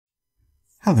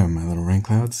Hello, my little rain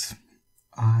clouds.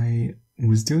 I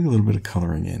was doing a little bit of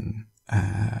colouring in.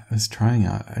 I was trying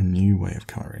out a new way of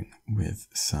colouring with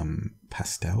some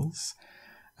pastels,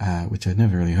 which I'd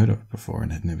never really heard of before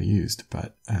and had never used,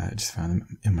 but I just found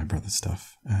them in my brother's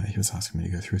stuff. He was asking me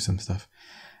to go through some stuff,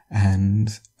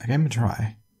 and I gave them a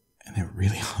try, and they were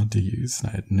really hard to use, and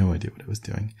I had no idea what I was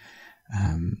doing.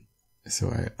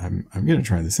 So I'm going to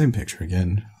try the same picture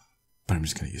again, but I'm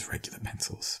just going to use regular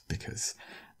pencils because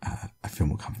I feel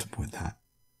more comfortable with that.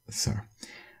 So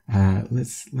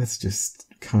let's just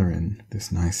colour in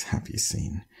this nice happy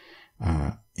scene.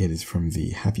 It is from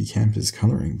the Happy Campers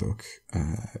colouring book.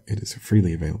 It is a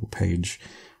freely available page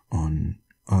on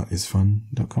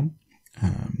artisfun.com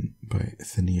by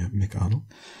Thania McArdle.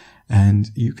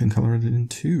 And you can colour it in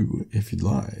too if you'd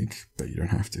like, but you don't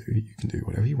have to. You can do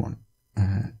whatever you want.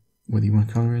 Whether you want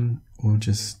to colour in or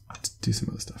just do some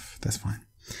other stuff, that's fine.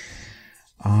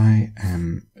 I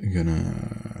am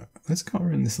gonna, let's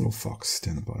colour in this little fox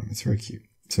down the bottom. It's very cute.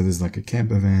 So there's like a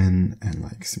camper van and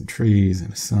like some trees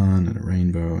and a sun and a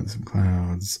rainbow and some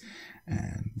clouds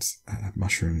and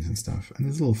mushrooms and stuff. And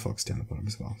there's a little fox down the bottom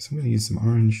as well. So I'm going to use some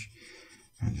orange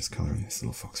and just colour in this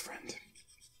little fox friend.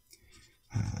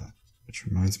 Which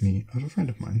reminds me of a friend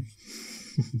of mine.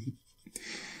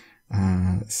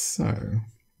 So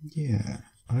yeah,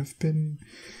 I've been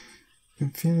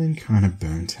feeling kind of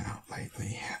burnt out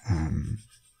lately.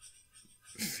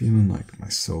 Feeling like my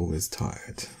soul is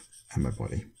tired, and my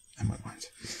body, and my mind.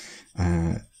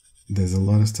 There's a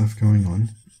lot of stuff going on.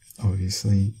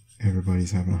 Obviously,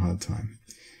 everybody's having a hard time.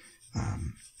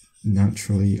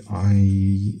 Naturally,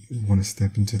 I want to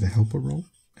step into the helper role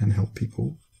and help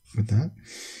people with that.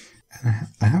 And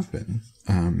I have been.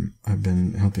 I've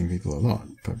been helping people a lot,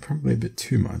 but probably a bit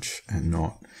too much and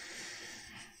not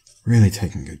really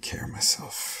taking good care of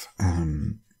myself. I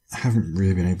haven't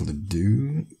really been able to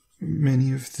do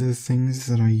many of the things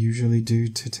that I usually do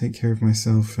to take care of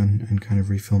myself and kind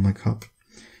of refill my cup,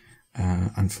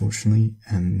 unfortunately.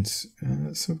 And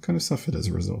so I've kind of suffered as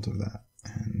a result of that.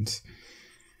 And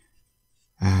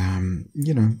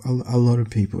you know, a lot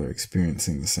of people are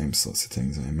experiencing the same sorts of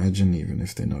things, I imagine, even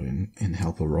if they're not in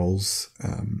helper roles.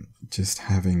 Just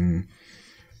having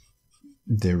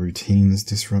their routines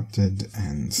disrupted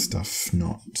and stuff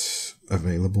not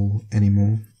available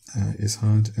anymore is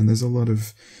hard. And there's a lot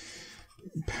of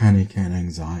panic and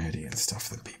anxiety and stuff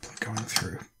that people are going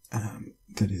through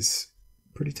that is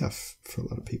pretty tough for a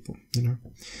lot of people, you know.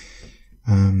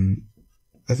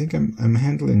 I think I'm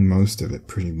handling most of it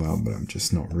pretty well, but I'm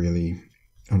just not really,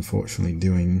 unfortunately,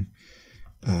 doing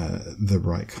the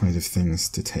right kind of things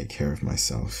to take care of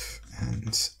myself.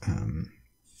 And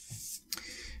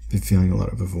been feeling a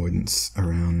lot of avoidance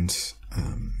around,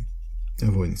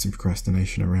 avoidance and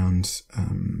procrastination around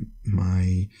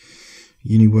my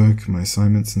uni work, my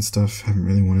assignments and stuff. Haven't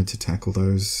really wanted to tackle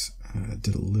those.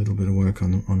 Did a little bit of work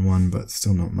on one, but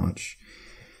still not much.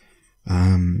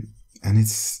 And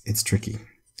it's tricky.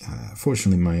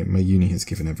 Fortunately, my uni has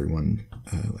given everyone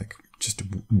like just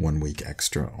 1 week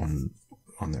extra on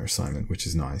their assignment, which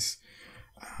is nice.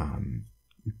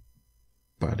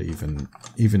 But even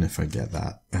if I get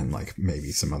that and like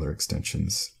maybe some other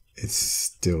extensions, it's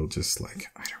still just like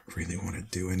I don't really want to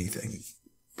do anything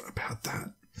about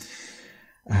that.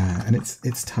 And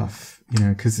it's tough, you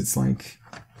know, because it's like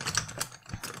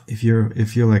if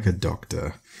you're like a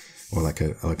doctor or like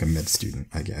a med student,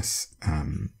 I guess,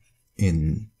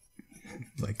 in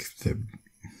like the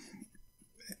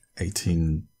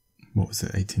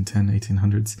 1810,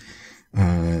 1800s,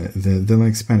 the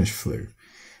like Spanish flu,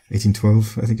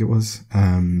 1812, I think it was.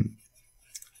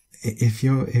 If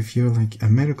you're like a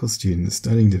medical student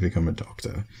studying to become a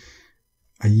doctor,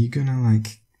 are you gonna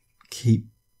like keep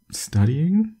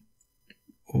studying,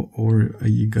 or are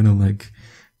you gonna like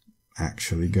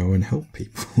actually go and help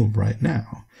people right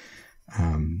now?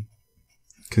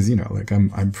 Because you know, like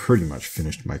I'm pretty much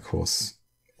finished my course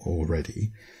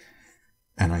already,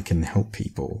 and I can help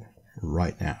people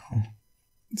right now.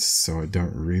 So I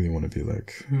don't really want to be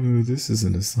like, oh, this is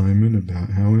an assignment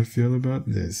about how I feel about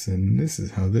this, and this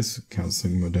is how this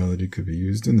counseling modality could be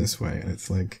used in this way. And it's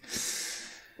like,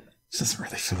 it doesn't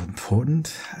really feel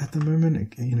important at the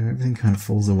moment. You know, everything kind of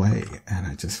falls away, and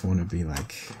I just want to be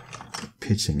like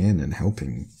pitching in and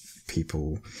helping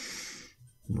people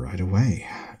right away.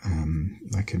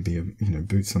 I could be,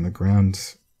 boots on the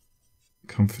ground,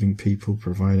 comforting people,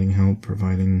 providing help,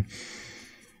 providing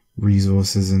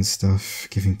resources and stuff,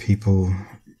 giving people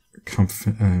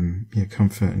comfort and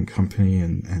company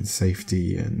and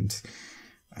safety and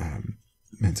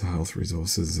mental health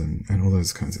resources and all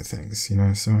those kinds of things, you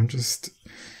know. So I'm just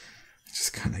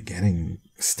just kind of getting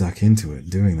stuck into it,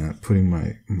 doing that, putting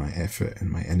my effort and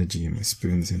my energy and my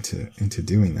spoons into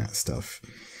doing that stuff.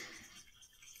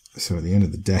 So at the end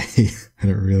of the day, I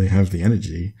don't really have the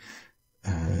energy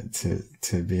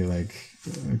to be like,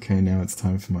 okay, now it's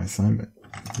time for my assignment,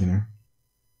 you know?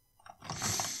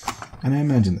 And I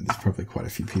imagine that there's probably quite a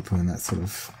few people in that sort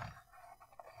of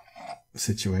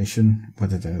situation,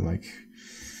 whether they're like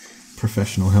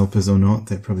professional helpers or not.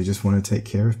 They probably just want to take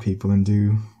care of people and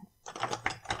do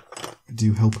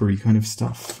helpery kind of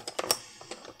stuff.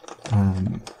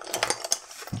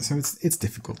 So it's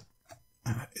difficult.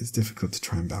 It's difficult to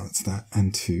try and balance that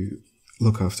and to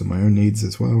look after my own needs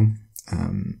as well,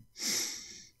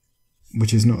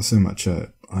 which is not so much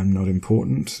I'm not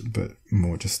important, but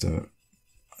more just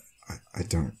I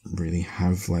don't really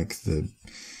have like the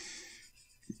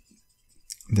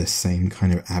same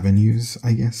kind of avenues,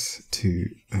 I guess, to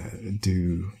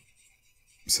do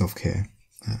self-care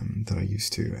that I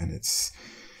used to, and it's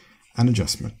an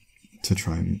adjustment to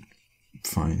try and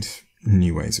find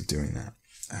new ways of doing that.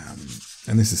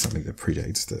 And this is something that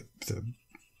predates the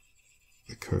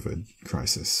COVID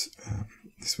crisis.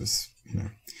 This was,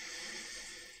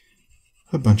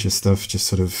 a bunch of stuff just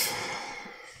sort of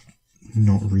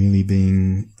not really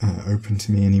being open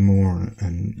to me anymore,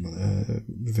 and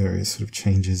various sort of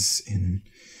changes in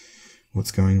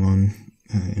what's going on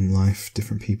in life,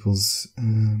 different people's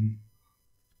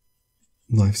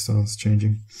lifestyles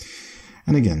changing.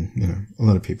 And again, a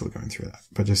lot of people are going through that,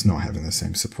 but just not having the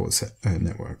same support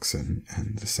networks and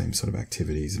the same sort of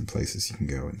activities and places you can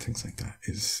go and things like that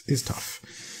is tough.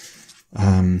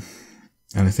 And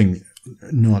I think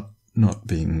not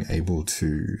being able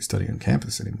to study on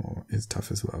campus anymore is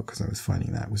tough as well, because I was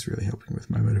finding that was really helping with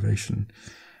my motivation.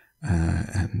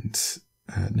 And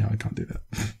now I can't do that.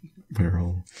 We're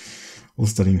all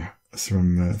studying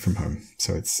from home,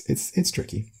 so it's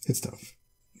tricky. It's tough.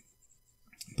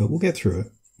 But we'll get through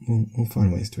it. We'll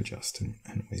find ways to adjust and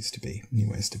ways to be, new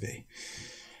ways to be.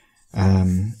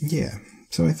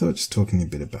 So I thought just talking a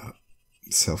bit about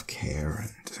self-care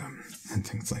and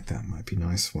things like that might be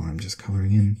nice while I'm just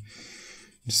colouring in.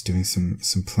 Just doing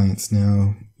some plants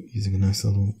now, using a nice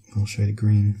little shade of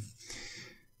green.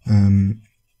 I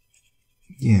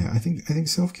think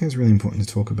self-care is really important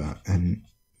to talk about, and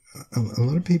a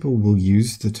lot of people will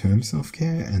use the term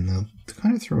self-care and they'll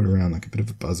kind of throw it around like a bit of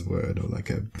a buzzword or like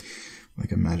a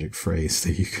magic phrase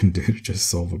that you can do to just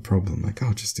solve a problem. Like,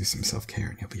 oh, just do some self-care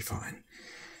and you'll be fine.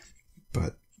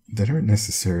 But they don't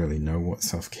necessarily know what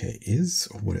self-care is,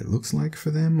 or what it looks like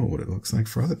for them, or what it looks like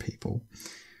for other people.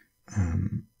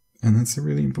 And that's a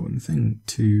really important thing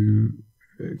to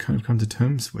kind of come to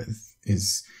terms with,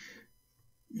 is,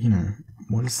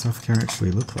 what does self-care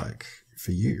actually look like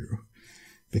for you?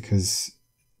 Because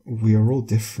we are all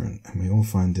different and we all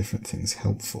find different things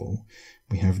helpful.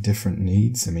 We have different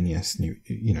needs. I mean, yes,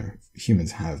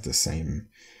 humans have the same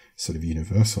sort of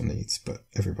universal needs, but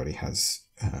everybody has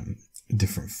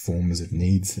different forms of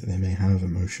needs that they may have,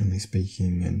 emotionally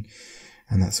speaking,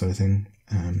 and that sort of thing.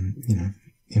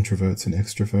 Introverts and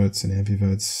extroverts and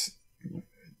ambiverts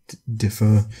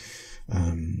differ.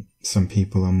 Some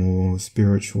people are more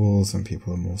spiritual, some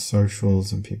people are more social,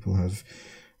 some people have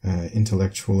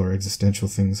intellectual or existential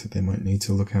things that they might need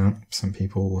to look at. Some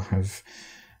people have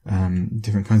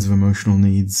different kinds of emotional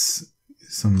needs.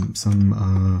 Some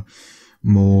are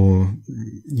more,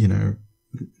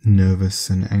 nervous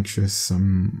and anxious.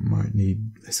 Some might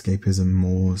need escapism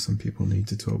more. Some people need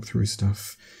to talk through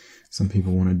stuff. Some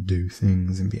people want to do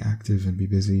things and be active and be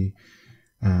busy.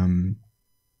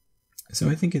 So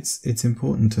I think it's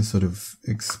important to sort of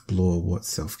explore what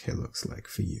self-care looks like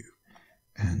for you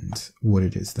and what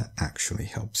it is that actually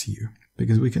helps you.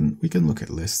 Because we can look at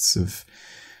lists of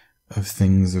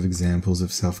things, of examples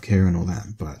of self-care and all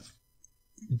that, but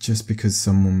just because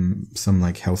some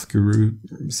like health guru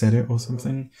said it or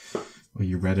something, or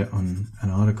you read it on an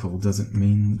article, doesn't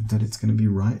mean that it's going to be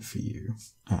right for you.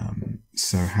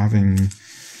 So having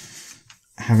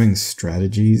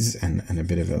strategies and a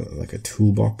bit of a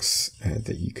toolbox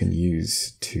that you can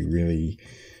use to really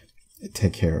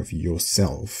take care of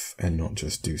yourself and not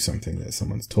just do something that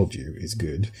someone's told you is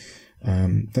good.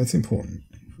 That's important,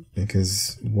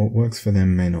 because what works for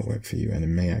them may not work for you, and it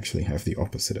may actually have the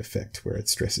opposite effect, where it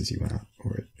stresses you out,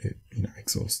 or it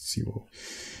exhausts you, or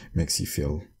makes you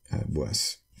feel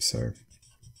worse. So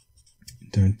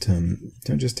don't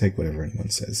just take whatever anyone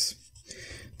says.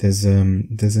 There's a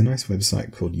nice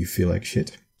website called You Feel Like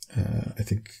Shit, I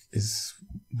think is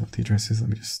what the address is. Let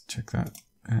me just check that.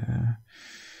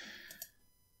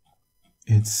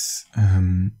 It's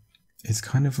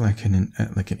kind of like an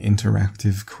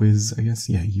interactive quiz, I guess.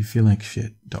 Yeah,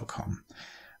 youfeellikeshit.com.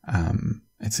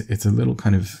 It's a little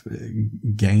kind of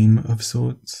game of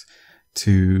sorts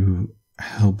to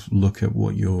help look at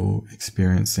what you're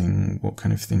experiencing, what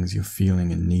kind of things you're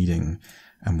feeling and needing,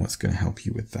 and what's going to help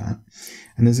you with that.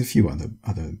 And there's a few other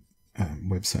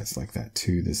websites like that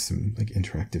too. There's some like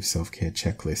interactive self-care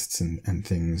checklists and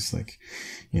things like,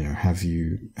 have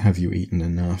you eaten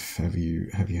enough? Have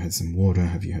you had some water?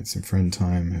 Have you had some friend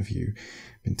time? Have you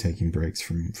been taking breaks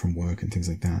from work and things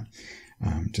like that?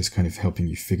 Just kind of helping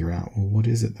you figure out, well, what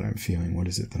is it that I'm feeling? What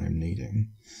is it that I'm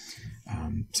needing?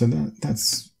 So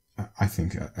that's, I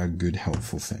think, a good,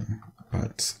 helpful thing.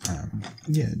 But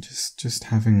just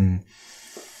having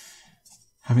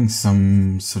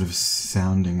some sort of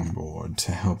sounding board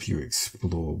to help you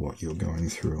explore what you're going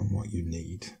through and what you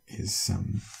need is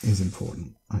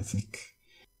important, I think.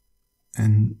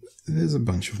 And there's a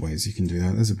bunch of ways you can do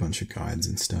that. There's a bunch of guides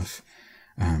and stuff.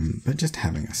 But just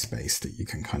having a space that you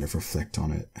can kind of reflect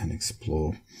on it and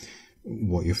explore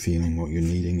what you're feeling, what you're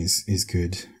needing is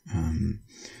good.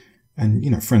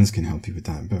 And friends can help you with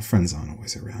that, but friends aren't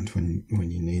always around when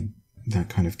you need that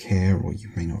kind of care, or you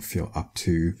may not feel up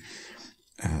to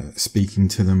speaking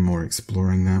to them or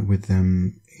exploring that with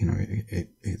them.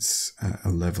 It's a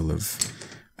level of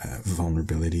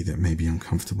vulnerability that may be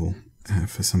uncomfortable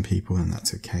for some people, and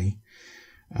that's okay.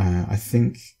 I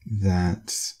think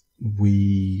that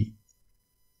we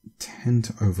tend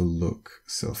to overlook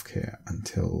self-care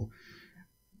until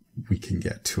we can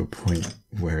get to a point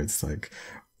where it's like,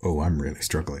 oh, I'm really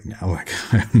struggling now. Like,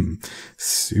 I'm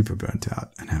super burnt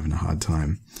out and having a hard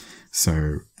time.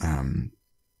 So,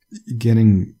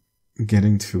 getting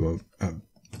to a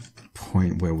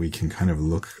point where we can kind of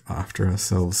look after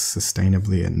ourselves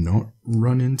sustainably and not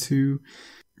run into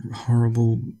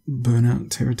horrible burnout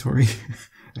territory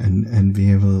and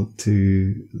be able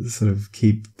to sort of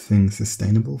keep things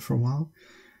sustainable for a while.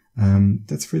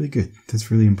 That's really good. That's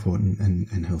really important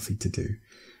and healthy to do.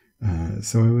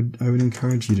 So I would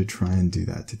encourage you to try and do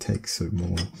that, to take sort of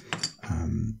more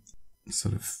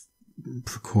sort of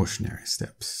precautionary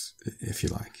steps, if you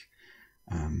like.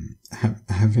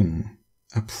 Having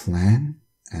a plan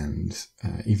and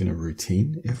even a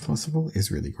routine, if possible,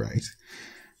 is really great.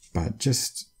 But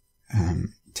just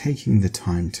taking the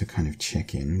time to kind of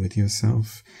check in with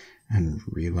yourself and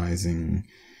realizing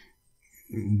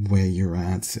where you're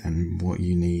at and what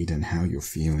you need and how you're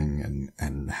feeling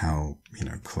and how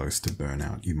close to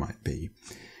burnout you might be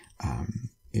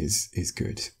is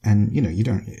good. And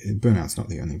burnout's not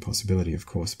the only possibility, of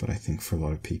course, but I think for a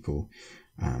lot of people,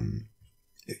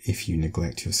 if you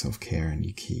neglect your self-care and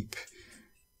you keep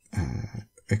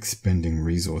expending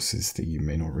resources that you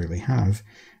may not really have,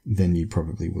 then you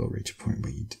probably will reach a point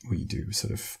where you do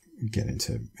sort of get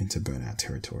into burnout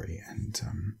territory, and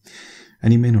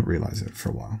you may not realize it for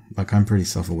a while. Like, I'm pretty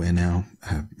self-aware now,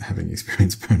 having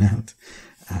experienced burnout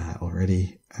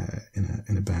already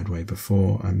in a bad way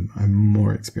before. I'm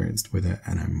more experienced with it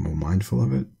and I'm more mindful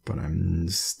of it, but I'm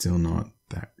still not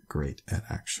that great at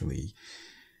actually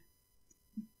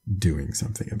doing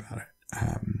something about it.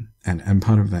 And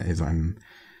part of that is I'm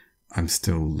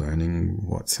still learning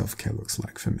what self-care looks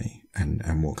like for me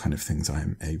and what kind of things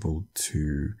I'm able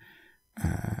to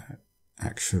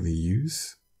actually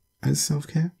use as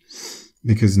self-care,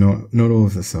 because not all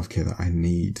of the self-care that I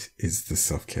need is the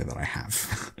self-care that I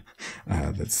have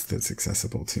that's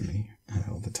accessible to me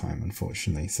all the time.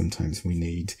 Unfortunately, sometimes we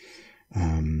need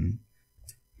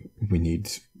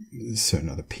certain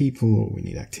other people, or we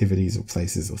need activities or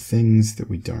places or things that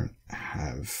we don't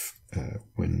have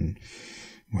when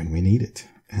we need it,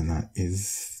 and that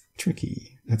is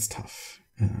tricky. That's tough.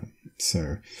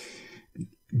 So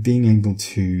being able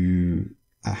to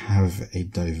have a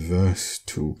diverse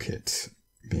toolkit,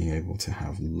 being able to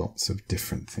have lots of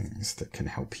different things that can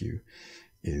help you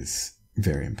is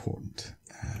very important,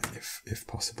 if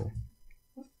possible.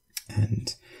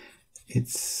 And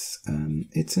it's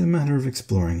a matter of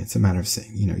exploring. It's a matter of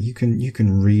saying, you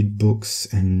can read books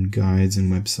and guides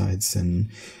and websites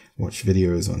and watch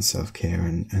videos on self-care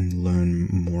and learn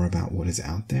more about what is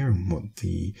out there and what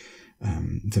the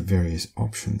various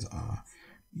options are.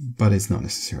 But it's not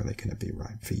necessarily going to be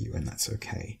right for you, and that's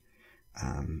okay.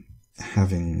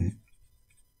 Having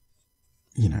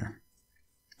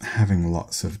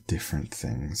lots of different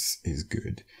things is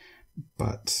good,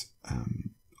 but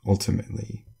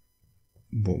ultimately,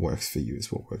 what works for you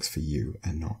is what works for you,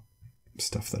 and not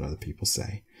stuff that other people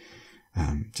say.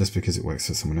 Just because it works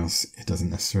for someone else, it doesn't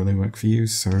necessarily work for you.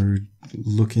 So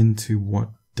look into what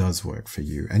does work for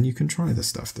you, and you can try the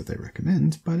stuff that they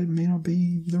recommend, but it may not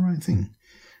be the right thing,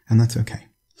 and that's okay.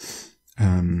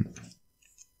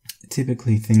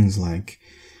 Typically things like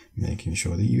making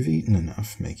sure that you've eaten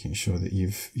enough, making sure that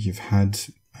you've had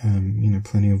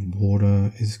plenty of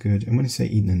water is good. And when I say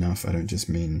eaten enough, I don't just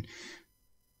mean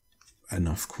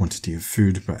enough quantity of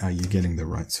food, but are you getting the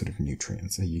right sort of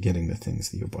nutrients? Are you getting the things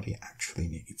that your body actually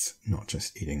needs, not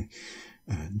just eating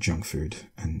junk food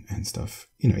and stuff?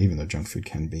 Even though junk food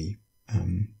can be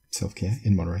self-care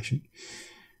in moderation,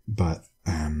 but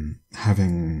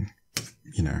having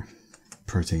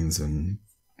proteins and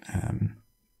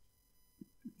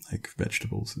like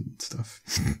vegetables and stuff.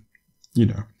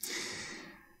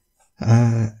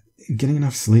 Getting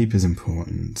enough sleep is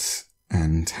important,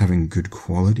 and having good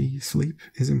quality sleep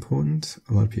is important.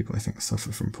 A lot of people, I think,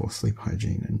 suffer from poor sleep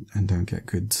hygiene and don't get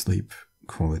good sleep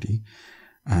quality.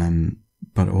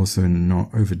 But also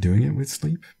not overdoing it with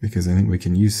sleep, because I think we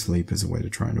can use sleep as a way to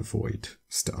try and avoid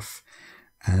stuff.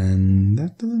 And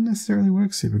that doesn't necessarily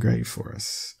work super great for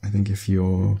us. I think if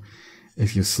you're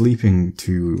sleeping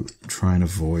to try and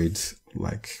avoid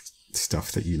like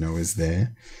stuff that is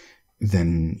there,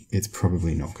 then it's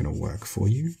probably not going to work for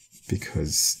you,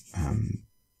 because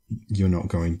you're not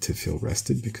going to feel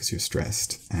rested because you're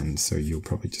stressed, and so you'll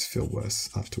probably just feel worse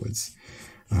afterwards.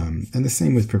 And the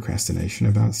same with procrastination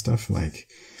about stuff. Like,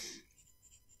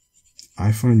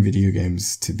 I find video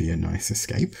games to be a nice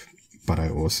escape, but I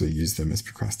also use them as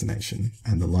procrastination,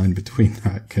 and the line between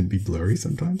that can be blurry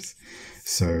sometimes.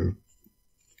 So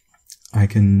I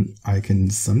can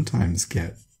sometimes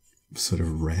get sort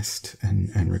of rest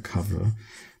and recover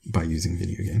by using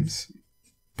video games.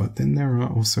 But then there are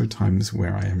also times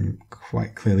where I am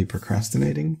quite clearly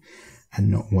procrastinating and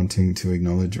not wanting to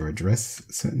acknowledge or address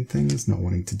certain things, not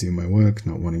wanting to do my work,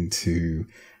 not wanting to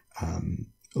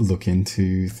look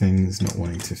into things, not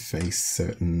wanting to face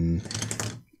certain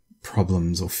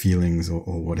problems or feelings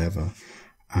or whatever.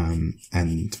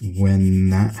 And when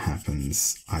that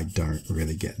happens, I don't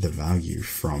really get the value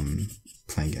from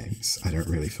playing games. I don't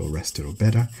really feel rested or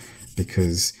better,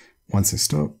 because once I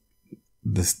stop,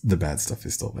 the bad stuff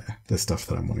is still there. The stuff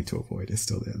that I'm wanting to avoid is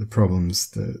still there. The problems,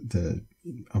 the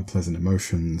unpleasant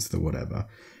emotions, the whatever,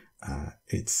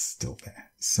 it's still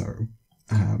there. So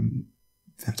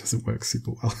that doesn't work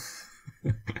super well.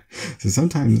 So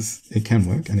sometimes it can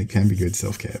work and it can be good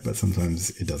self-care, but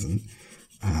sometimes it doesn't.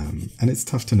 And it's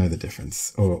tough to know the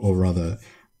difference, or rather,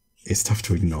 it's tough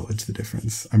to acknowledge the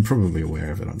difference. I'm probably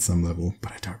aware of it on some level,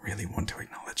 but I don't really want to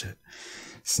acknowledge it.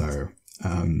 So,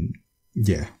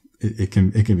 it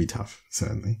can be tough,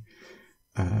 certainly.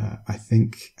 I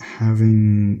think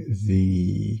having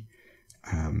the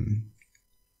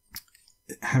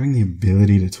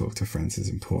ability to talk to friends is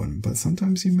important, but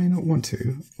sometimes you may not want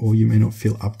to, or you may not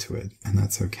feel up to it, and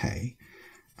that's okay.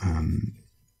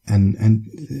 And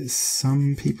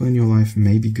some people in your life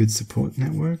may be good support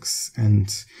networks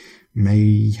and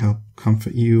may help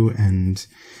comfort you and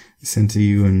center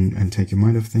you and take your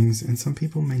mind off things, and some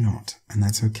people may not, and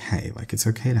that's okay. Like, it's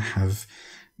okay to have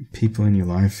people in your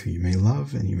life who you may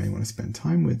love and you may want to spend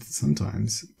time with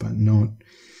sometimes, but not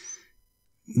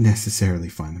necessarily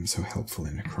find them so helpful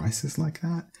in a crisis like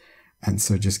that. And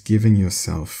so just giving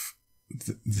yourself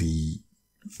the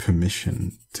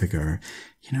permission to go,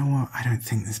 you know what, I don't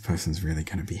think this person's really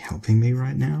going to be helping me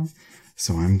right now,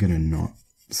 so I'm going to not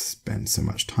spend so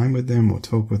much time with them or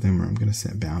talk with them, or I'm going to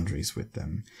set boundaries with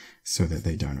them so that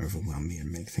they don't overwhelm me and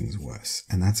make things worse.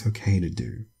 And that's okay to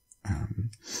do.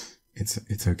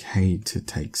 It's okay to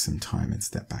take some time and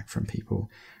step back from people.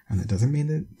 And that doesn't mean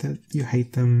that you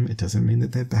hate them. It doesn't mean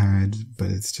that they're bad,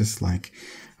 but it's just like,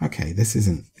 okay, this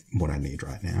isn't what I need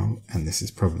right now, and this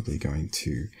is probably going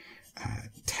to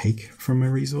take from my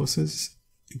resources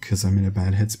because I'm in a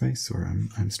bad headspace or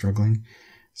I'm struggling.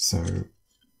 So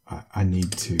I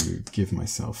need to give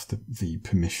myself the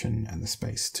permission and the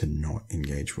space to not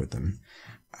engage with them,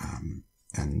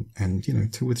 and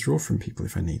to withdraw from people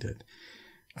if I need it.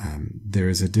 There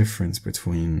is a difference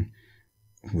between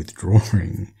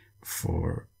withdrawing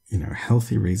for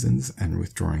healthy reasons and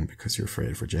withdrawing because you're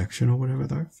afraid of rejection or whatever,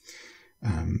 though.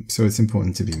 So it's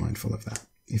important to be mindful of that.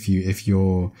 If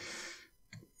you're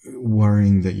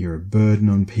worrying that you're a burden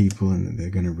on people and that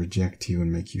they're going to reject you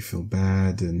and make you feel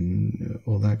bad and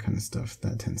all that kind of stuff,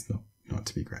 that tends not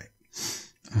to be great.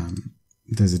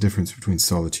 There's a difference between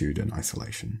solitude and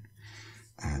isolation,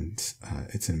 and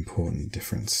it's an important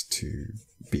difference to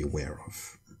be aware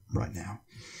of right now,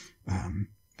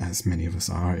 as many of us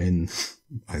are in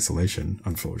isolation,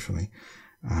 unfortunately.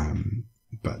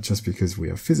 But just because we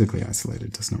are physically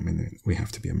isolated does not mean that we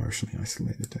have to be emotionally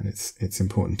isolated. And it's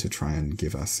important to try and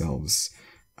give ourselves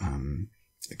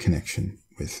a connection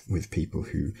with people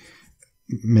who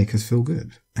make us feel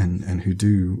good and who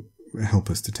do help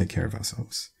us to take care of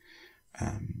ourselves.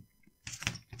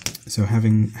 So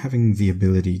having the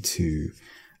ability to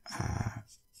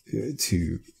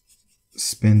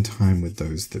spend time with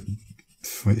those that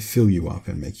fill you up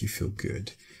and make you feel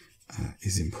good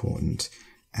is important.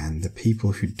 And the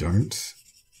people who don't,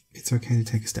 it's okay to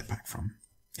take a step back from.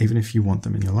 Even if you want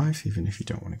them in your life, even if you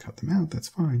don't want to cut them out, that's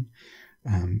fine.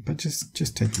 But just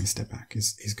taking a step back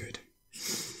is good.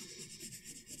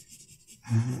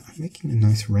 I'm making a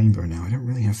nice rainbow now. I don't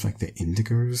really have like the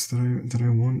indigos that I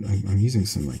want. I'm using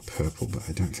some like purple, but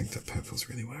I don't think that purple's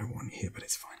really what I want here. But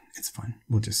it's fine. It's fine.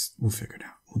 We'll figure it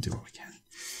out. We'll do what we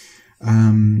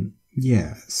can.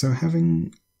 Yeah. So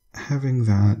having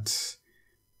that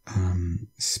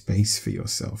space for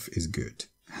yourself is good.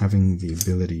 Having the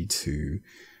ability to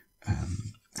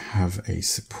have a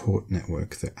support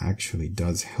network that actually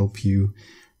does help you,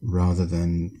 rather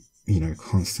than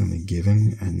constantly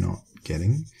giving and not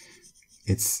getting.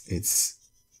 It's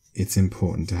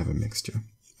important to have a mixture.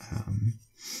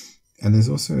 And there's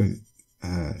also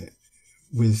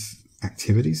with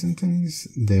activities and things,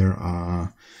 there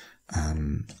are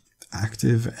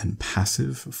active and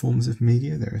passive forms of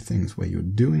media. There are things where you're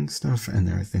doing stuff, and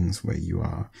there are things where you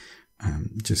are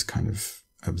just kind of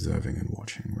observing and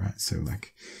watching, right? So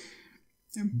like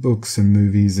books and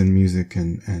movies and music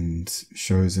and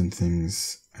shows and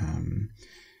things,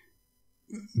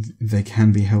 they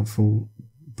can be helpful,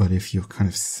 but if you're kind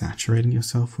of saturating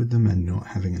yourself with them and not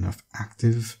having enough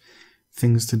active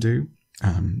things to do,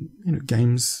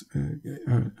 games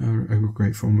are a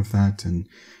great form of that, and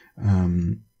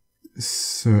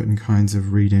certain kinds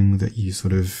of reading that you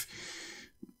sort of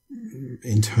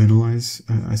internalize,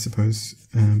 I suppose,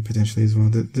 potentially as well.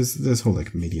 There's whole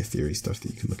like media theory stuff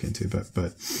that you can look into,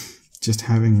 but just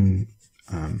having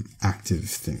active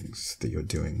things that you're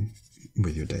doing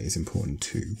with your day is important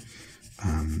too,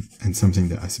 and something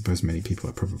that I suppose many people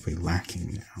are probably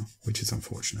lacking now, which is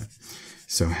unfortunate.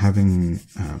 So having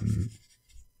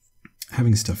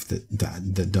stuff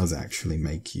that does actually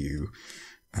make you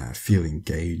feel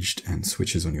engaged and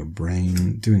switches on your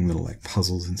brain, doing little like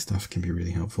puzzles and stuff can be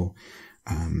really helpful.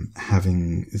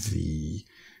 Having the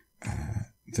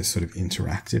sort of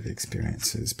interactive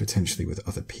experiences, potentially with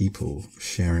other people,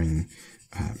 sharing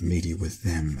media with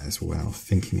them as well,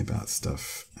 thinking about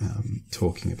stuff,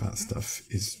 talking about stuff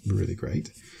is really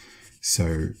great.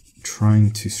 So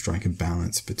trying to strike a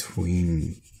balance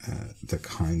between the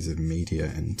kinds of media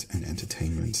and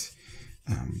entertainment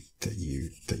that you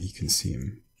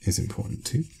consume is important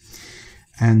too.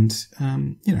 And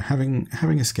having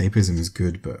escapism is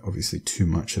good, but obviously too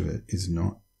much of it is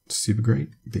not super great,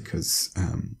 because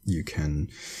you can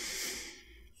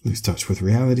lose touch with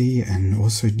reality, and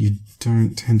also you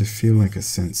don't tend to feel like a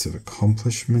sense of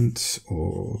accomplishment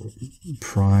or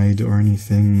pride or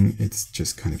anything. It's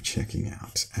just kind of checking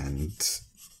out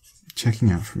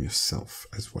from yourself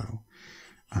as well.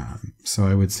 So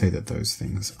I would say that those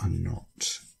things are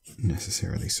not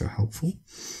necessarily so helpful.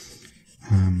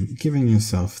 Giving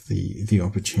yourself the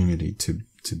opportunity to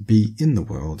be in the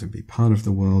world and be part of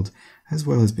the world, as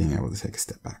well as being able to take a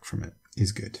step back from it,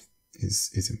 is good,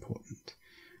 is important.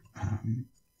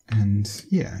 And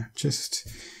yeah, just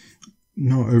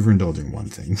not overindulging one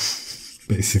thing,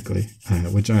 basically,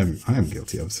 which I am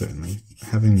guilty of, certainly.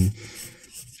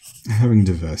 Having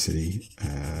diversity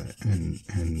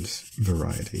and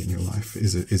variety in your life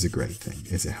is a great thing,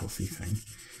 is a healthy thing.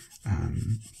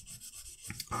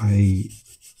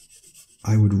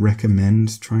 I would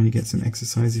recommend trying to get some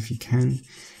exercise if you can.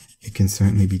 It can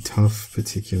certainly be tough,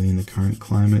 particularly in the current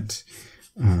climate,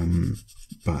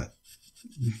 but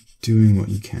doing what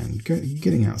you can.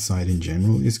 Getting outside in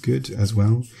general is good as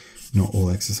well. Not all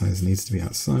exercise needs to be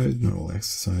outside. Not all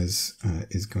exercise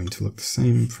is going to look the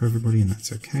same for everybody, and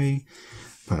that's okay.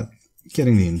 But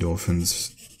getting the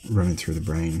endorphins running through the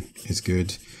brain is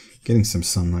good. Getting some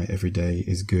sunlight every day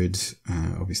is good.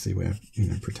 Obviously, wear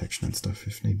protection and stuff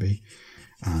if need be.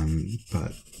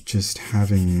 But just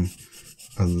having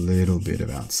a little bit of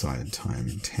outside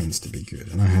time tends to be good.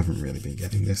 And I haven't really been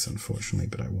getting this, unfortunately,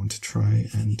 but I want to try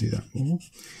and do that more.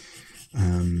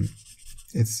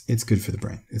 It's good for the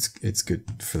brain. It's good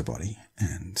for the body,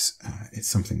 and it's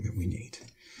something that we need.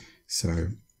 So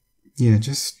yeah,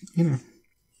 just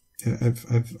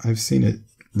I've seen it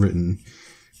written.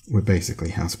 We're basically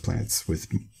houseplants with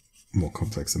more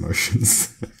complex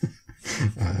emotions,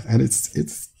 and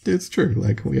it's true.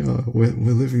 Like we're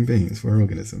living beings. We're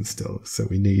organisms still, so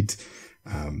we need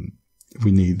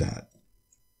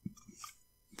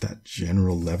that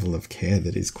general level of care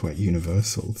that is quite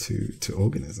universal to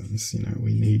organisms.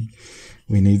 We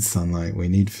need sunlight, we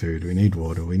need food, we need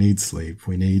water, we need sleep,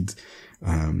 we need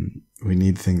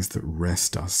things that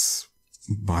rest us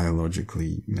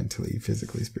biologically, mentally,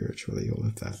 physically, spiritually, all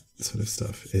of that sort of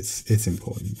stuff. It's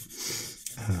important.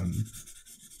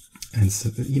 And so,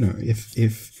 if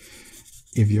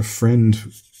your friend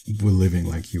were living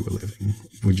like you were living,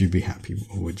 would you be happy,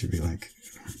 or would you be like,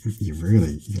 I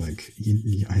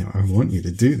want you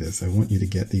to do this. I want you to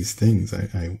get these things.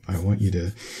 I want you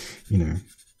to,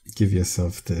 give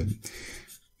yourself the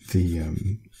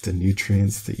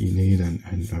nutrients that you need,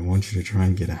 and I want you to try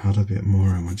and get out a bit more.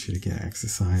 I want you to get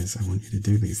exercise. I want you to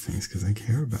do these things because I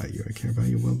care about you. I care about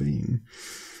your well-being.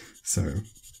 So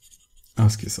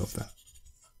ask yourself that.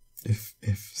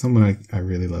 If someone I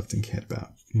really loved and cared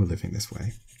about were living this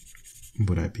way,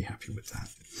 would I be happy with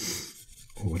that?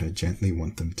 Or would I gently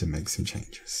want them to make some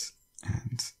changes?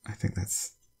 And I think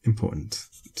that's important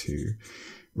to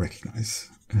recognize.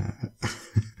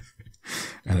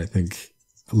 And I think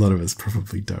a lot of us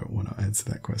probably don't want to answer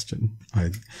that question.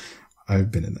 I've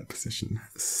been in that position,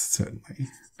 certainly.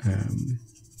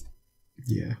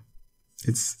 Yeah.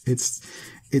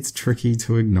 It's tricky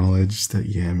to acknowledge that,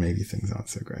 maybe things aren't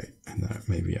so great, and that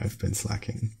maybe I've been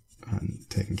slacking on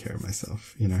taking care of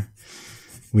myself, We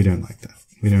don't like that.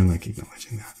 We don't like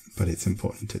acknowledging that, but it's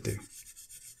important to do.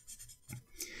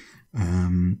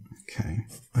 Okay.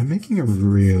 I'm making a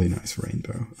really nice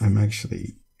rainbow. I'm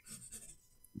actually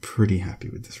pretty happy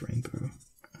with this rainbow.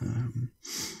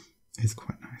 It's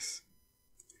quite nice.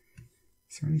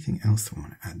 Is there anything else that I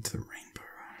want to add to the rainbow?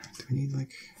 Do we need a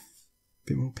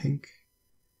bit more pink?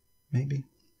 Maybe?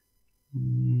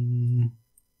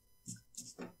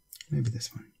 Maybe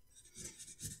this one.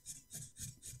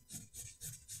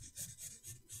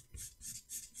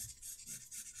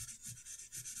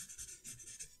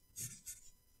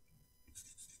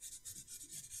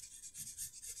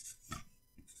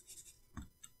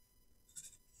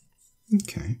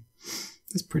 Okay,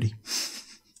 that's pretty.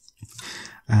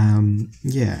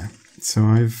 So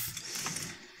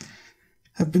I've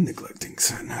been neglecting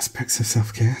certain aspects of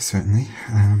self-care, certainly.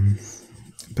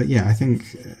 But I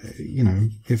think,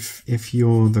 if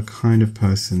you're the kind of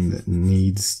person that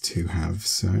needs to have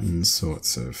certain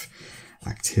sorts of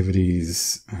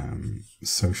activities,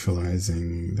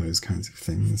 socializing, those kinds of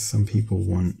things, some people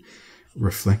want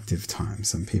reflective time.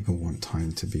 Some people want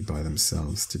time to be by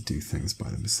themselves, to do things by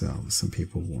themselves. Some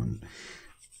people want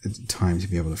time to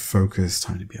be able to focus,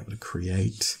 time to be able to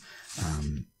create,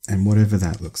 and whatever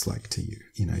that looks like to you.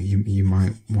 You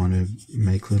might want to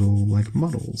make little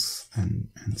models and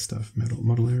stuff,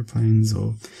 model airplanes,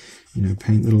 or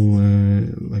paint little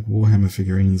Warhammer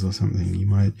figurines or something. You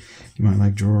might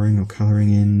like drawing or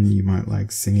coloring in. You might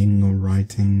like singing or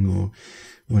writing or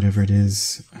whatever it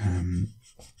is.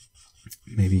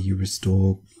 Maybe you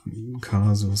restore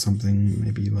cars or something.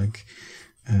 Maybe you like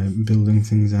building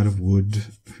things out of wood.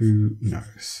 Who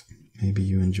knows? Maybe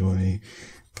you enjoy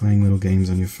playing little games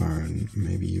on your phone.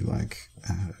 Maybe you like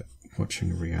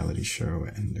watching a reality show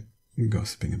and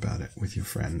gossiping about it with your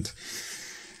friend.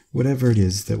 Whatever it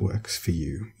is that works for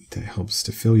you, that helps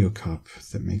to fill your cup,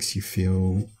 that makes you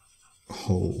feel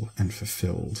whole and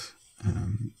fulfilled,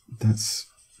 that's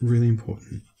really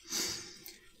important.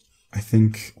 I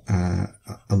think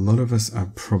a lot of us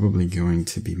are probably going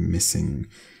to be missing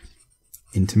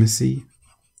intimacy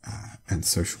and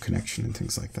social connection and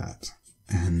things like that.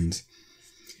 And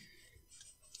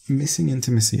missing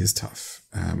intimacy is tough.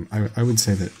 I would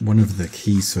say that one of the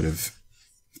key sort of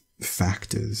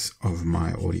factors of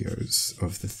my audios,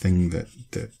 of the thing that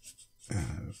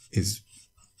is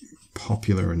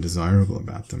popular and desirable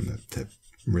about them, that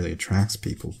really attracts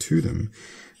people to them,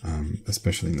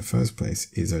 especially in the first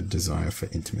place, is a desire for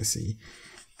intimacy.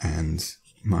 And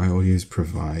my audios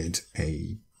provide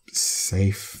a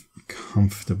safe,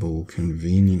 comfortable,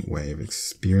 convenient way of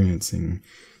experiencing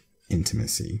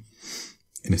intimacy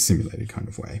in a simulated kind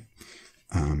of way.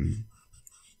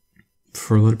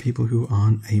 For a lot of people who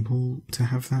aren't able to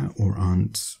have that, or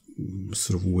aren't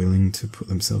sort of willing to put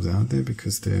themselves out there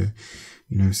because they're,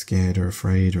 scared or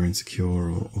afraid or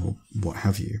insecure or what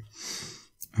have you.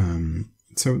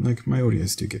 So my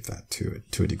audios do give that to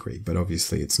a degree, but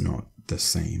obviously it's not the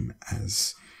same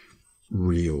as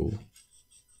real,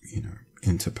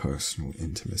 interpersonal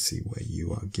intimacy where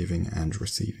you are giving and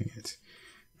receiving it.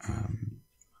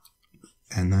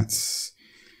 And that's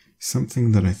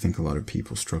something that I think a lot of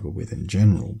people struggle with in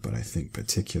general, but I think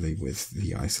particularly with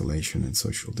the isolation and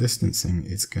social distancing,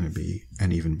 it's going to be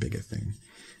an even bigger thing.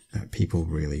 People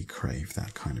really crave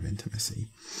that kind of intimacy.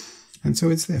 And so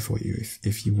it's there for you.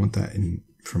 If you want that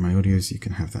from my audios, you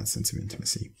can have that sense of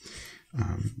intimacy.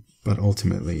 But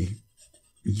ultimately,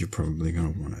 you're probably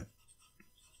going to want it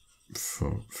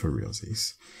for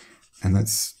realsies. And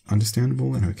that's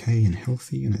understandable and okay and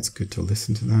healthy, and it's good to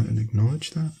listen to that and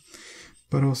acknowledge that,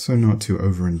 but also not to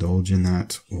overindulge in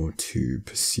that or to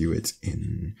pursue it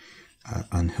in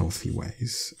unhealthy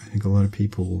ways. I think a lot of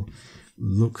people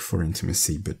look for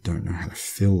intimacy but don't know how to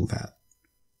fill that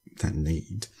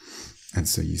need. And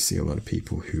so you see a lot of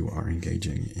people who are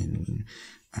engaging in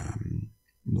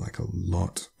like a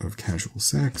lot of casual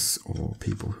sex, or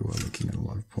people who are looking at a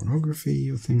lot of pornography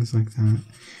or things like that.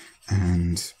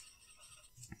 And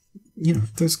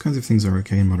those kinds of things are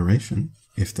okay in moderation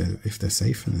if they're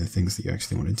safe and they're things that you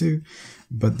actually want to do,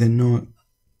 but they're not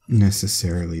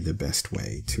necessarily the best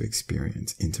way to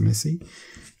experience intimacy.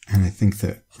 And I think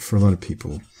that for a lot of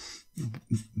people,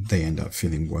 they end up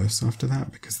feeling worse after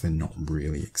that because they're not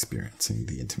really experiencing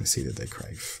the intimacy that they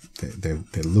crave.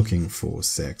 They're looking for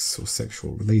sex or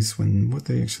sexual release when what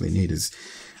they actually need is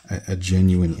a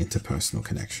genuine interpersonal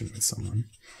connection with someone.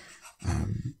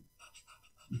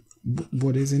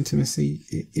 What is intimacy?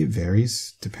 It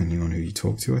varies depending on who you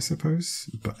talk to, I suppose.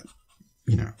 But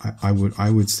I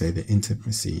would say that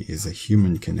intimacy is a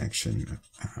human connection.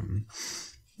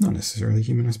 Not necessarily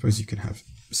human. I suppose you could have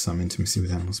some intimacy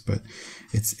with animals, but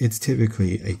it's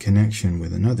typically a connection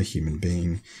with another human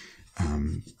being,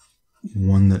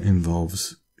 one that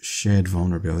involves shared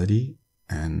vulnerability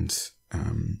and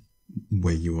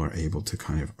where you are able to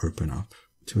kind of open up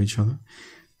to each other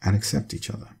and accept each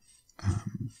other.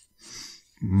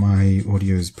 My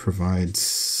audios provide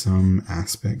some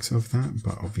aspects of that,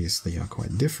 but obviously are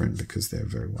quite different because they're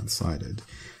very one-sided,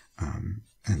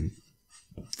 and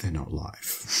they're not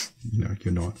live.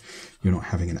 You're not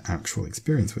having an actual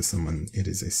experience with someone. It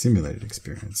is a simulated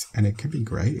experience, and it can be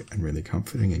great and really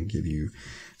comforting and give you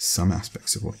some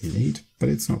aspects of what you need, but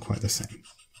it's not quite the same.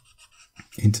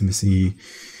 Intimacy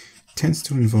tends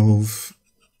to involve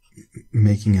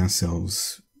making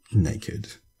ourselves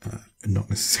naked.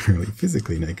 Not necessarily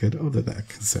physically naked, although that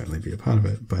can certainly be a part of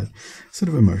it, but sort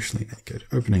of emotionally naked,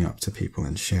 opening up to people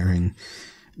and sharing,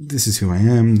 this is who I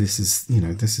am, this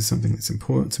is something that's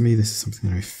important to me, this is something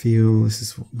that I feel, this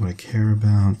is what I care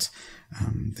about,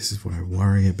 this is what I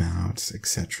worry about,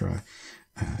 etc.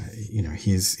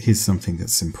 Here's something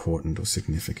that's important or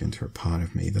significant or a part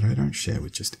of me that I don't share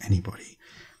with just anybody,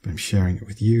 but I'm sharing it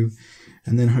with you,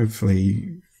 and then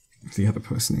hopefully the other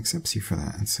person accepts you for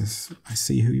that and says, I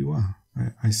see who you are.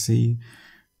 I see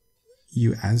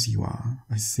you as you are.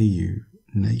 I see you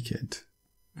naked,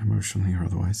 emotionally or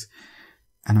otherwise.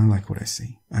 And I like what I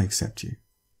see. I accept you.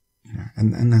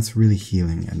 And that's really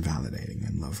healing and validating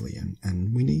and lovely.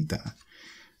 And we need that.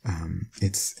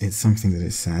 It's something that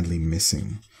is sadly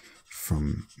missing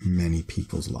from many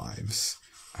people's lives,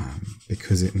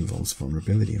 because it involves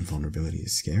vulnerability, and vulnerability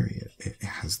is scary. It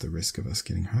has the risk of us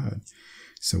getting hurt.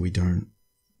 So we don't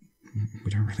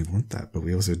really want that, but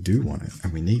we also do want it,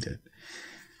 and we need it.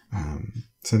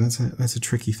 So that's a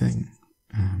tricky thing.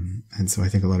 And so I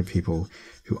think a lot of people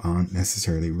who aren't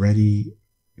necessarily ready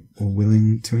or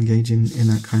willing to engage in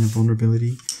that kind of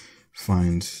vulnerability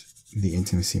find the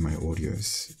intimacy in my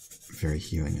audios very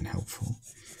healing and helpful.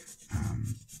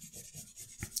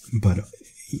 But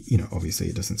obviously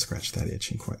it doesn't scratch that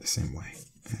itch in quite the same way,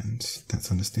 and that's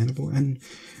understandable. And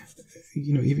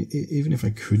even if I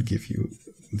could give you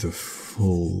the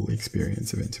full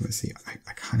experience of intimacy,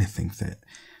 I kind of think that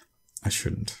I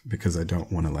shouldn't, because I don't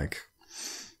want to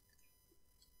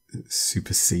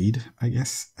supersede, I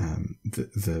guess,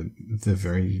 the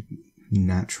very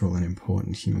natural and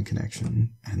important human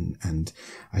connection, and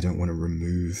I don't want to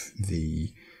remove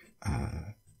the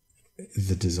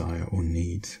desire or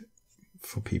need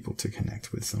for people to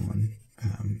connect with someone.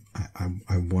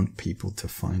 I want people to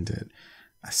find it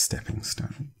a stepping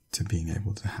stone to being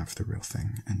able to have the real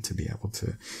thing and to be able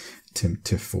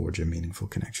to forge a meaningful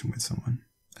connection with someone,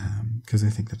 because I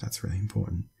think that that's really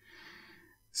important.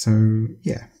 So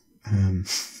yeah,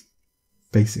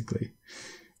 basically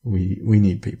we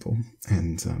need people,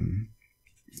 and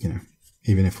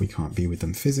even if we can't be with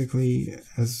them physically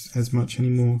as much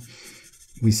anymore,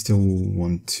 we still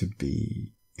want to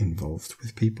be involved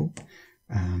with people,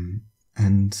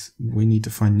 and we need to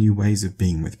find new ways of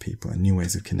being with people and new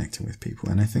ways of connecting with people.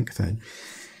 And I think that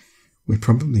we're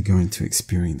probably going to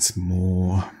experience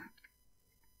more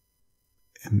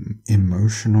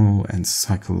emotional and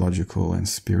psychological and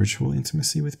spiritual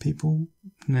intimacy with people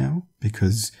now,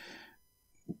 because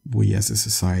we as a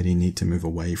society need to move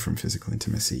away from physical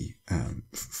intimacy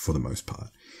for the most part.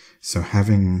 So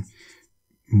having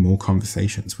more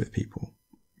conversations with people,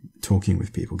 talking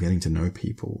with people, getting to know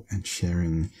people, and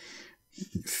sharing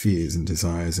fears and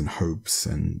desires and hopes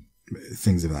and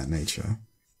things of that nature,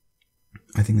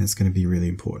 I think that's going to be really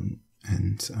important.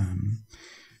 And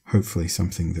hopefully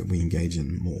something that we engage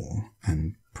in more,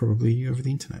 and probably over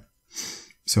the internet.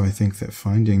 So I think that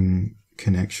finding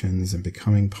connections and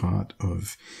becoming part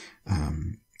of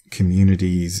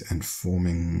communities and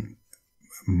forming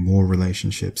more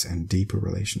relationships and deeper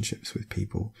relationships with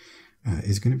people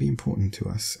is going to be important to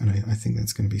us. And I think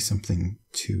that's going to be something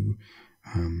to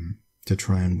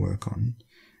try and work on,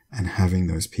 and having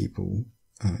those people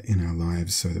in our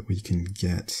lives so that we can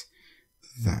get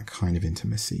that kind of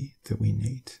intimacy that we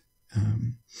need.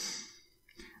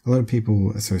 A lot of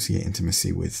people associate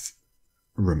intimacy with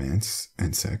romance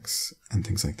and sex and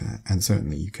things like that, and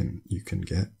certainly you can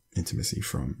get intimacy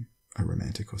from a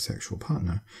romantic or sexual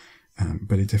partner,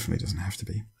 but it definitely doesn't have to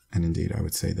be. And indeed, I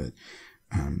would say that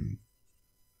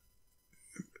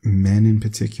men in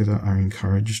particular are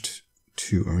encouraged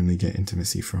to only get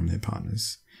intimacy from their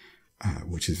partners,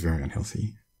 which is very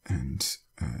unhealthy, and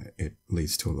it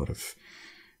leads to a lot of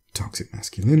toxic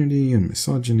masculinity and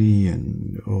misogyny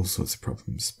and all sorts of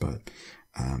problems. But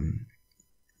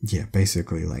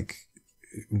basically, like,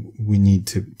 we need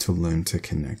to learn to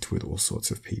connect with all sorts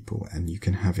of people, and you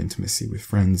can have intimacy with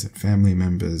friends and family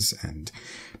members and,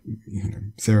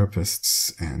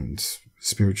 therapists and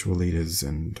spiritual leaders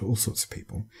and all sorts of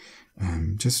people.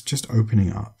 Just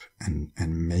opening up and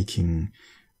making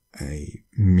a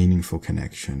meaningful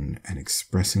connection and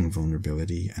expressing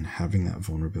vulnerability and having that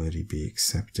vulnerability be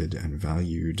accepted and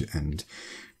valued and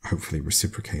hopefully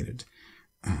reciprocated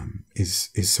is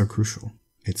so crucial.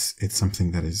 It's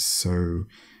something that is so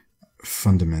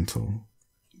fundamental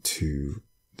to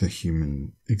the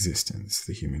human existence,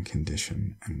 the human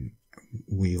condition, and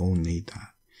we all need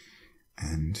that.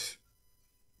 And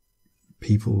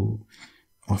people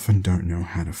often don't know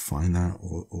how to find that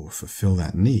or fulfill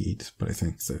that need. But I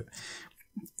think that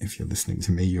if you're listening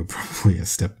to me, you're probably a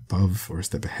step above or a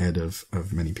step ahead of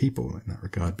many people in that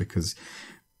regard, because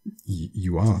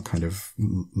you are kind of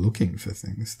looking for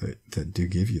things that do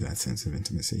give you that sense of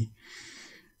intimacy.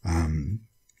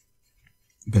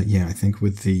 But yeah, I think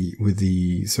with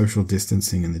the social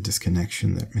distancing and the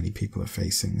disconnection that many people are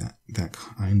facing, that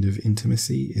kind of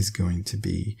intimacy is going to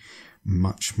be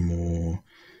much more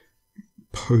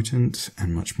potent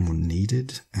and much more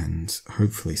needed, and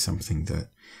hopefully something that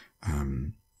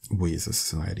we as a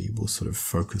society will sort of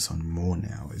focus on more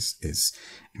now is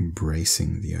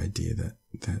embracing the idea that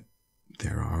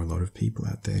there are a lot of people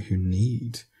out there who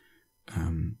need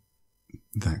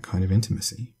that kind of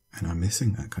intimacy and are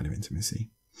missing that kind of intimacy.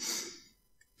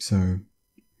 So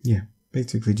yeah,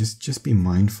 basically just be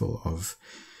mindful of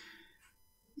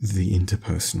the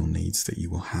interpersonal needs that you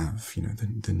will have,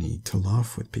 the need to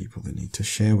laugh with people, the need to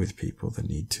share with people, the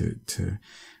need to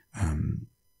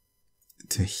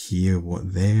hear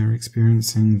what they're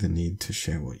experiencing, the need to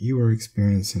share what you are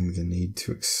experiencing, the need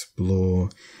to explore,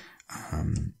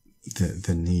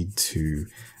 the need to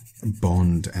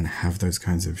bond and have those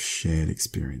kinds of shared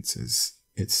experiences.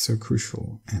 It's so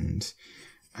crucial, and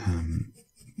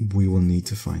we will need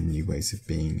to find new ways of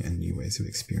being and new ways of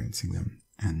experiencing them.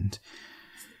 And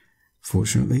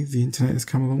fortunately, the internet has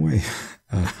come a long way,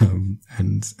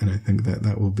 and I think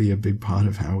that will be a big part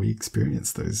of how we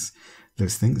experience those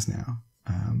things now.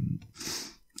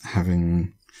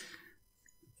 Having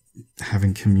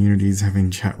communities,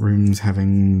 having chat rooms,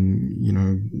 having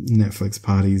Netflix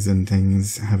parties and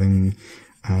things, having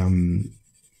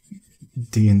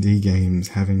D&D games,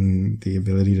 having the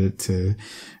ability to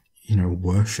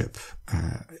worship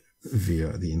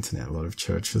via the internet. A lot of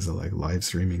churches are like live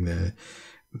streaming their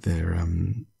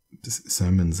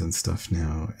sermons and stuff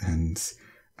now, and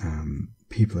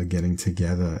people are getting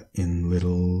together in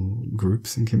little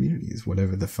groups and communities.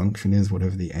 Whatever the function is,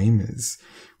 whatever the aim is,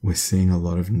 we're seeing a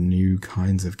lot of new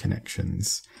kinds of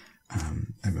connections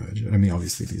emerge. I mean,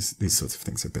 obviously these sorts of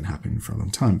things have been happening for a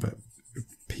long time, but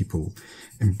people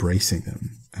embracing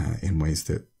them in ways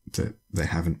that they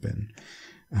haven't been,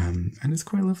 and it's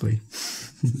quite lovely.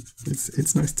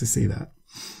 it's nice to see that.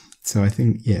 So I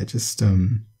think, just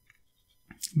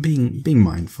being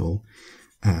mindful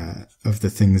of the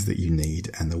things that you need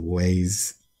and the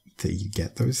ways that you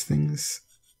get those things,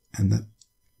 and that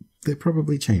they're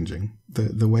probably changing.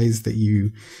 The ways that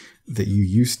you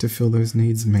used to fill those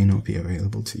needs may not be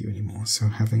available to you anymore. So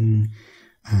having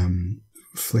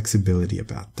flexibility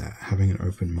about that, having an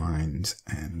open mind,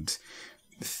 and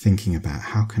thinking about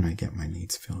how can I get my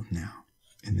needs filled now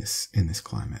in this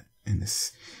climate, in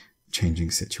this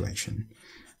changing situation,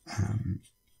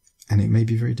 and it may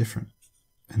be very different,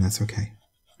 and that's okay.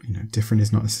 Different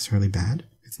is not necessarily bad.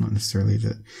 It's not necessarily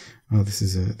that, this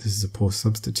is a poor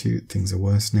substitute, things are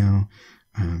worse now,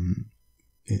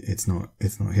 it's not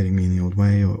hitting me in the old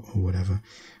way or whatever.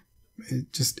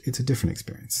 it's a different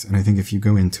experience. And I think if you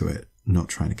go into it not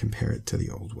trying to compare it to the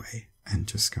old way and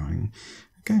just going,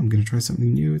 okay, I'm going to try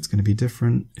something new. It's going to be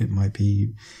different. It might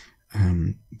be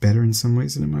better in some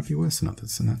ways and it might be worse in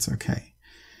others, and that's okay.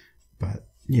 But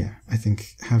yeah, I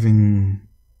think having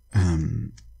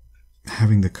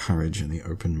the courage and the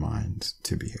open mind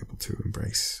to be able to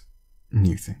embrace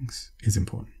new things is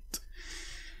important.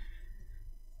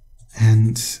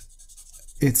 And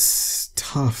it's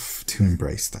tough to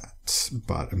embrace that,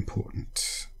 but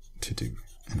important to do.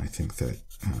 And I think that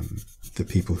the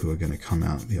people who are going to come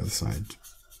out the other side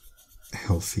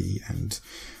healthy and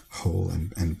whole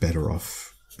and better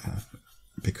off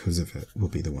because of it will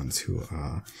be the ones who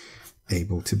are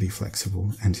able to be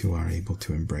flexible and who are able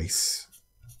to embrace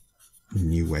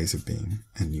new ways of being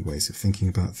and new ways of thinking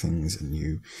about things and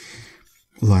new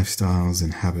lifestyles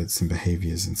and habits and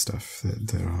behaviors and stuff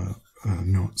that are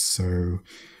not so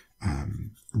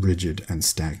rigid and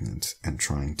stagnant and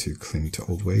trying to cling to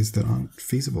old ways that aren't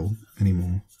feasible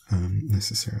anymore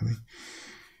necessarily.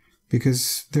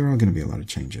 Because there are going to be a lot of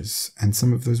changes, and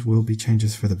some of those will be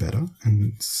changes for the better,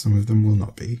 and some of them will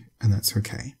not be, and that's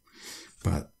okay.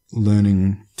 But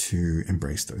learning to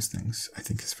embrace those things, I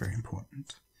think, is very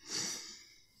important.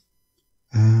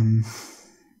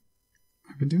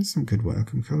 I've been doing some good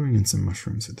work. I'm colouring in some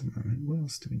mushrooms at the moment. What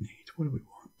else do we need? What do we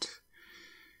want?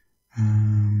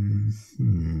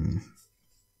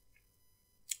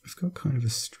 I've got kind of a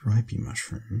stripy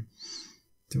mushroom.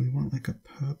 Do we want like a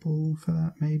purple for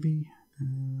that, maybe?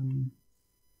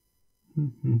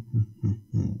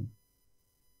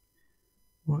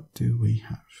 What do we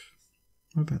have?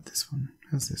 What about this one?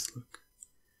 How's this look?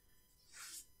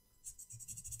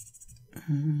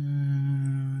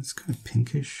 It's kind of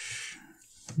pinkish.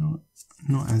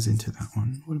 Not as into that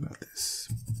one. What about this?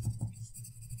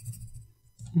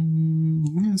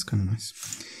 Yeah, it's kind of nice.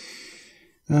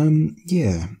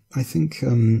 Yeah, I think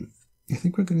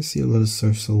we're going to see a lot of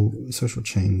social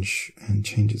change and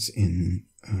changes in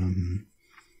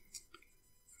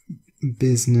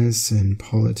business and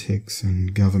politics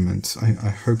and government. I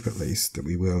hope at least that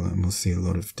we will, and we'll see a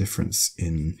lot of difference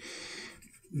in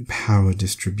power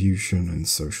distribution and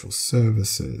social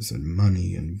services and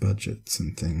money and budgets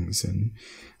and things. And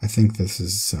I think this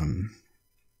is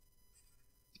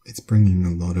it's bringing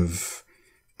a lot of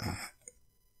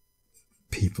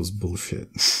people's bullshit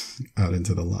out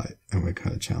into the light, and we're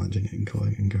kind of challenging it and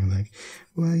calling it and going like,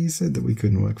 well, you said that we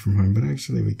couldn't work from home, but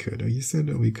actually we could. Or you said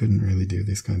that we couldn't really do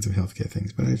these kinds of healthcare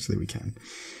things, but actually we can.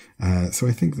 So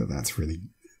I think that that's really,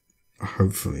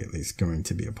 hopefully at least, going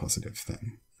to be a positive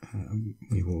thing.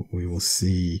 We will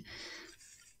see,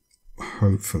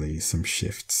 hopefully, some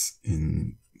shifts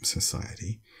in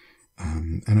society.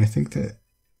 And I think that,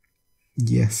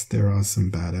 yes, there are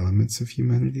some bad elements of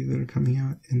humanity that are coming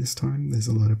out in this time. There's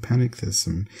a lot of panic. There's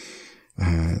some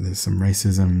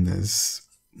racism. There's,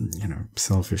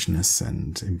 selfishness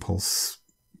and impulse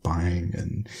buying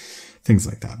and things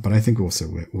like that. But I think also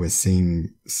we're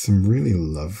seeing some really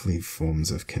lovely forms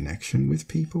of connection with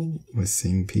people. We're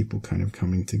seeing people kind of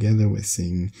coming together. We're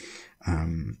seeing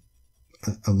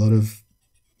a lot of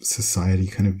society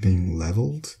kind of being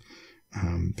leveled.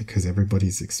 Because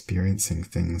everybody's experiencing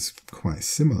things quite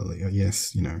similarly.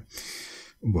 Yes,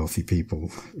 wealthy people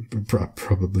are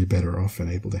probably better off and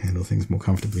able to handle things more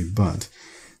comfortably, but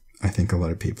I think a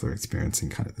lot of people are experiencing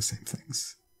kind of the same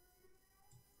things.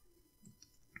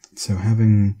 So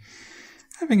having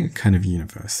a kind of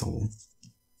universal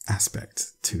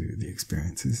aspect to the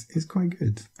experience is quite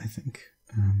good, I think.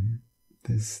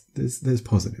 There's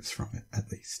positives from it, at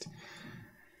least.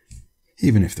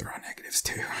 Even if there are negatives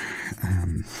too.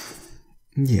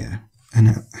 Yeah.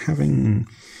 And having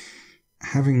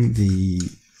the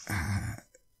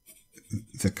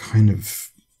kind of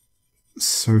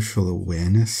social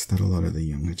awareness that a lot of the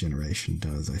younger generation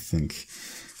does, I think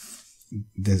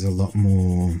there's a lot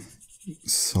more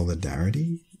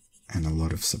solidarity and a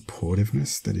lot of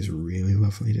supportiveness that is really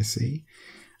lovely to see.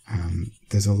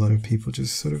 There's a lot of people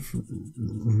just sort of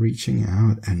reaching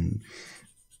out and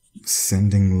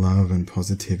sending love and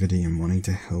positivity and wanting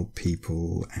to help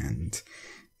people, and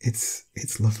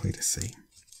it's lovely to see.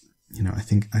 I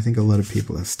think a lot of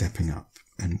people are stepping up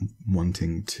and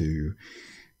wanting to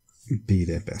be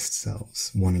their best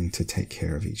selves, wanting to take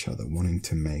care of each other, wanting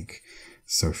to make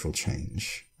social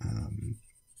change.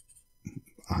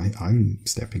 I'm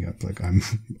stepping up, like I'm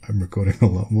recording a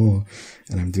lot more,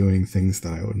 and I'm doing things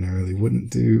that I ordinarily wouldn't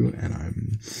do, and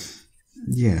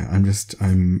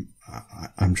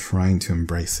I'm trying to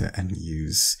embrace it and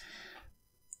use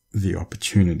the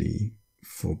opportunity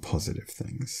for positive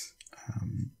things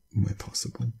where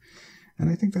possible. And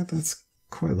I think that's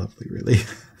quite lovely, really.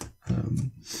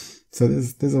 So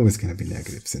there's always going to be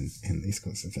negatives in these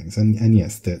sorts of things. And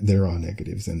yes, there are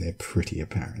negatives and they're pretty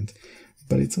apparent.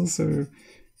 But it's also,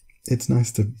 it's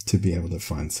nice to be able to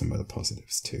find some of the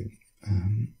positives too.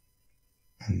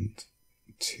 And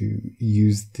to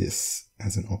use this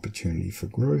as an opportunity for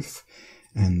growth.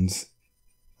 And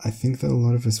I think that a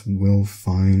lot of us will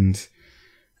find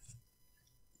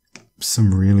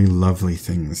some really lovely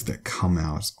things that come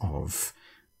out of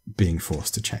being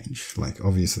forced to change. Like,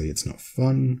 obviously it's not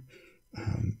fun.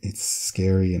 It's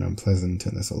scary and unpleasant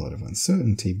and there's a lot of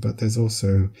uncertainty, but there's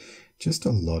also just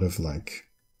a lot of like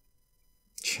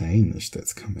change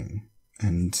that's coming.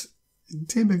 And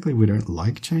typically we don't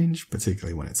like change,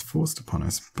 particularly when it's forced upon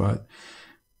us, but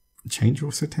change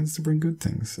also tends to bring good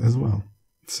things as well.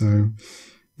 So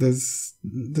there's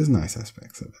nice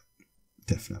aspects of it,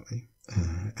 definitely.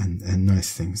 And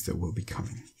nice things that will be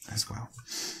coming as well.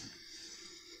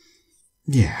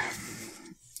 Yeah.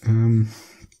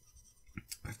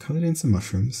 I've coloured in some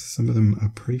mushrooms. Some of them are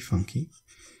pretty funky.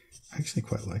 I actually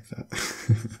quite like that.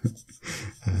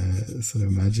 Sort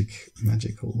of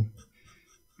magical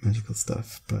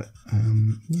stuff. But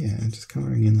yeah, just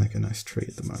colouring in like a nice tree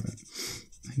at the moment.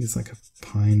 I think it's like a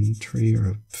pine tree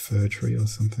or a fir tree or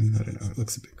something. I don't know. It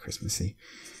looks a bit Christmassy.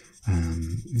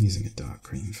 Using a dark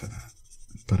green for that.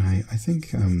 But I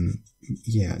think,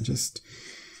 yeah, just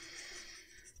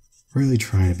really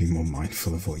trying to be more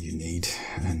mindful of what you need.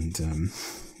 And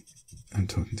I'm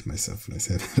talking to myself when I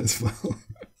say that as well.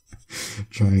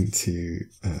 Trying to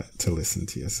listen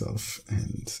to yourself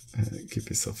and give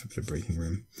yourself a bit of breathing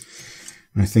room.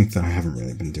 And I think that I haven't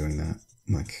really been doing that.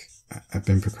 Like, I've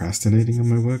been procrastinating on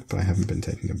my work, but I haven't been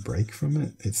taking a break from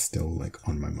it. It's still like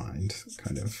on my mind,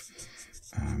 kind of.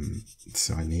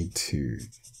 So I need to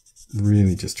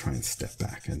really just try and step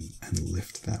back and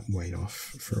lift that weight off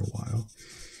for a while.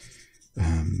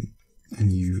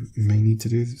 And you may need to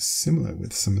do similar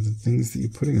with some of the things that you're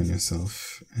putting on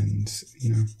yourself. And, you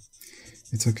know,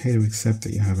 it's okay to accept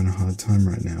that you're having a hard time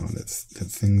right now, and that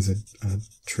things are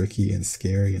tricky and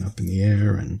scary and up in the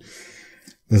air, and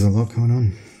there's a lot going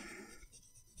on.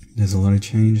 There's a lot of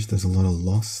change, there's a lot of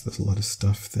loss, there's a lot of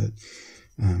stuff that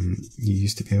you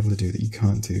used to be able to do that you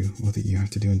can't do, or that you have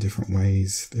to do in different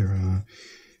ways. There are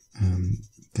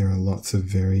lots of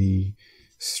very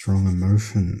strong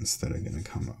emotions that are going to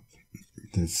come up.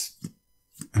 There's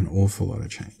an awful lot of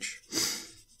change,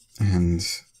 and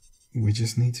we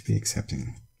just need to be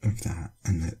accepting of that,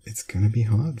 and that it's going to be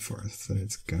hard for us, that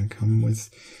it's going to come with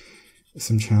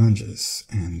some challenges,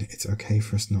 and it's okay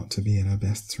for us not to be at our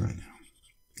bests right now.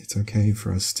 It's okay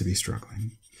for us to be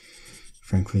struggling.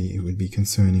 Frankly, it would be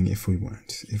concerning if we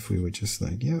weren't. If we were just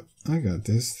like, yep, I got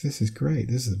this. This is great.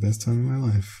 This is the best time of my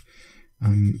life.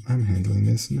 I'm handling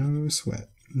this, no sweat.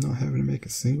 I'm not having to make a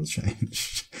single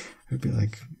change. I'd be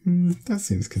like, that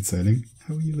seems concerning.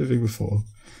 How were you living before?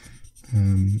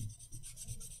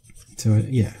 So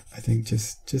yeah, I think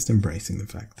just embracing the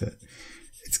fact that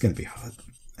it's going to be hard,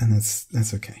 and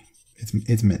that's okay.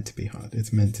 It's meant to be hard.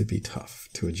 It's meant to be tough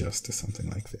to adjust to something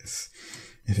like this.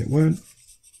 If it weren't,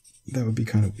 that would be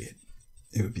kind of weird.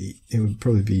 It would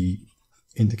probably be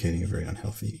indicating a very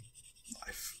unhealthy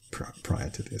life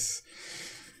prior to this.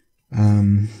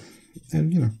 And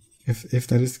you know, if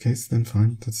that is the case, then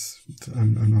fine.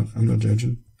 I'm not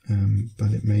judging.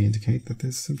 But it may indicate that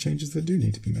there's some changes that do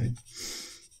need to be made.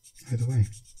 Either way.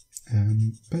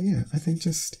 But yeah, I think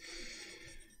just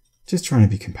trying to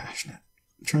be compassionate,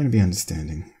 trying to be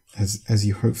understanding, as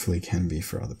you hopefully can be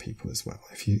for other people as well.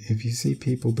 If you see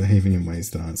people behaving in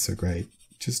ways that aren't so great,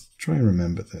 just try and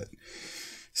remember that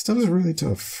stuff is really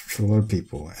tough for a lot of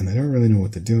people, and they don't really know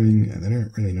what they're doing, and they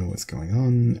don't really know what's going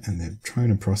on, and they're trying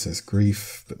to process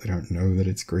grief, but they don't know that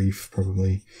it's grief,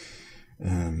 probably.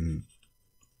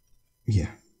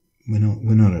 Yeah, we're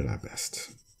not at our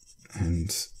best,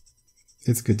 and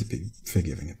it's good to be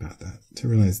forgiving about that, to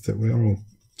realize that we're all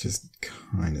just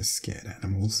kind of scared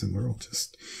animals, and we're all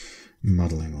just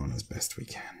muddling on as best we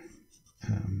can.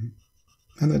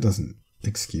 And that doesn't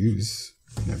excuse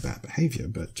bad behavior,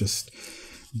 but just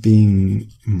being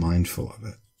mindful of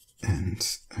it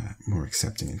and more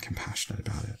accepting and compassionate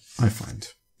about it, I find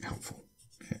helpful.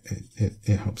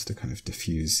 It helps to kind of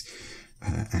diffuse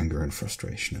anger and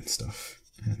frustration and stuff,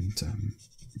 and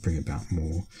bring about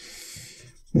more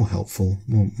helpful,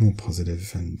 more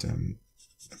positive and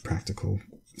practical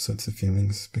sorts of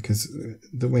feelings, because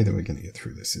the way that we're going to get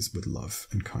through this is with love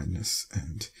and kindness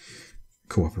and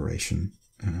cooperation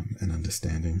and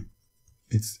understanding.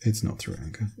 It's not through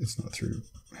anger. It's not through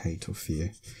hate or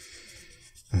fear.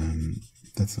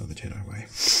 That's not the Jedi way.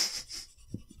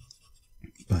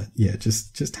 But yeah,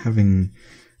 just having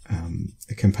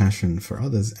compassion for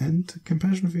others and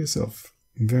compassion for yourself.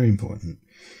 Very important.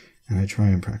 And I try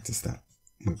and practice that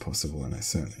where possible, and I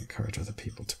certainly encourage other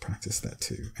people to practice that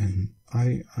too. And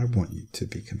I want you to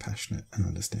be compassionate and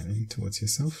understanding towards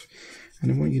yourself,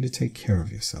 and I want you to take care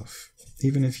of yourself,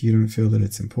 even if you don't feel that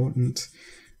it's important,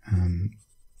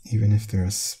 even if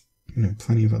there's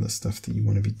plenty of other stuff that you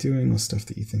want to be doing or stuff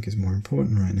that you think is more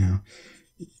important right now.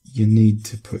 You need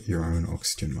to put your own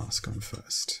oxygen mask on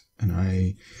first, and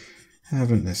I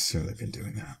haven't necessarily been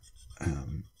doing that.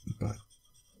 But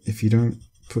if you don't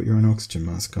put your own oxygen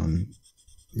mask on,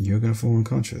 you're going to fall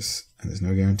unconscious, and there's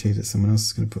no guarantee that someone else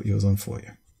is going to put yours on for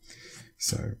you.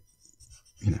 So,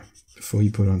 before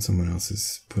you put on someone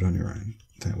else's, put on your own.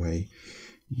 That way,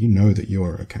 you know that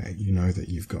you're okay. You know that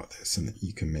you've got this, and that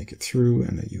you can make it through,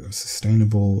 and that you are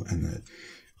sustainable, and that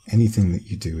anything that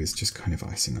you do is just kind of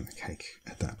icing on the cake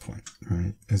at that point,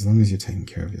 right? As long as you're taking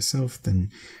care of yourself, then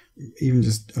even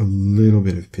just a little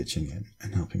bit of pitching in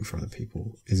and helping for other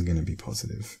people is going to be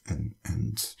positive and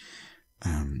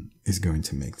is going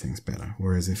to make things better.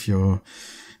 Whereas if you're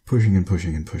pushing and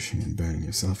pushing and pushing and burning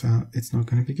yourself out, it's not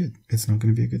going to be good. It's not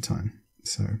going to be a good time.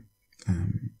 So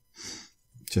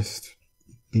just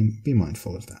be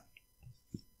mindful of that.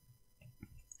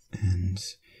 And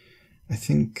I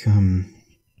think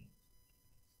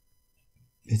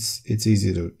it's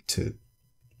easy to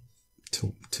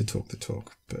talk the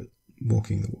talk, but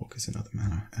walking the walk is another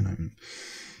matter, and I'm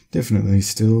definitely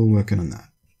still working on that.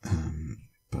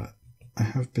 But I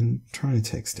have been trying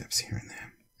to take steps here and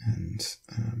there, and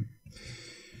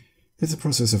it's a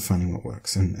process of finding what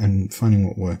works, and finding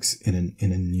what works in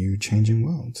a new changing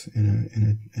world,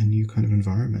 in a new kind of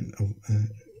environment,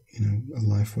 a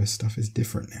life where stuff is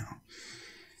different now,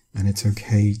 and it's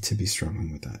okay to be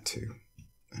struggling with that too.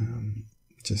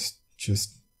 Just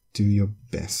do your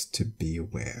best to be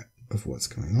aware of what's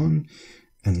going on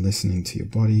and listening to your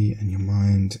body and your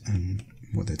mind and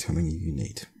what they're telling you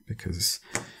need, because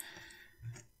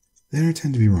they don't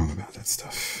tend to be wrong about that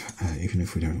stuff, even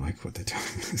if we don't like what they're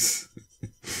telling us.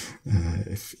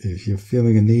 If you're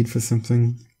feeling a need for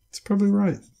something, it's probably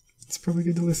right. It's probably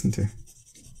good to listen to.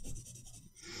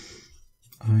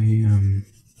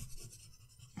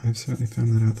 I've certainly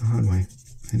found that out the hard way,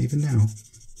 and even now,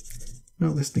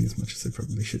 not listening as much as I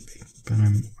probably should be, but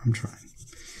I'm trying.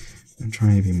 I'm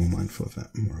trying to be more mindful of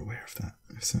that, more aware of that.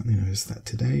 I've certainly noticed that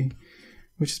today,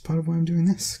 which is part of why I'm doing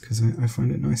this, because I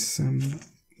find it nice,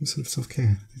 sort of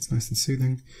self-care. It's nice and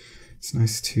soothing. It's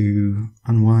nice to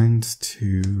unwind,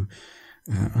 to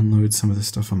unload some of the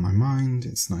stuff on my mind.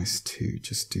 It's nice to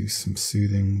just do some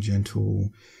soothing,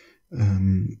 gentle,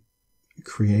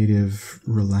 creative,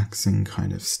 relaxing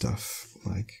kind of stuff,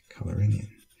 like colouring in.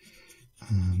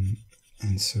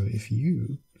 And so if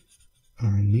you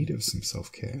are in need of some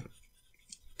self-care,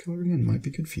 colouring in might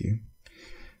be good for you.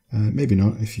 Maybe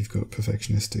not if you've got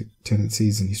perfectionistic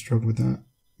tendencies and you struggle with that,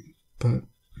 but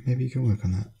maybe you can work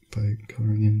on that by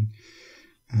colouring in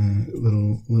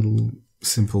little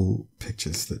simple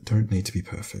pictures that don't need to be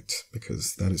perfect,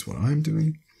 because that is what I'm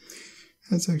doing.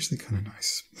 That's actually kind of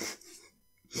nice.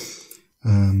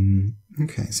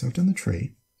 Okay, so I've done the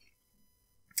tree.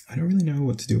 I don't really know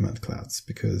what to do about the clouds,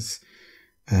 because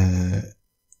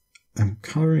I'm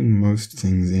colouring most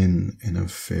things in a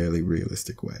fairly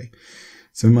realistic way.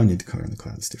 So I might need to colour in the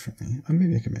clouds differently. Or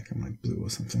maybe I can make them like blue or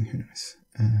something, who knows.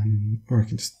 Or I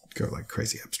can just go like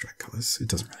crazy abstract colours. It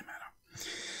doesn't really matter.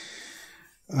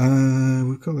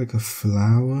 We've got like a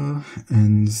flower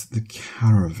and the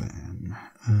caravan.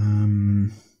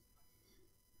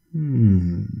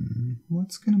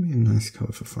 What's going to be a nice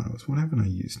colour for flowers? What haven't I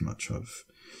used much of?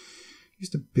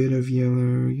 Used a bit of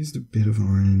yellow, used a bit of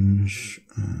orange,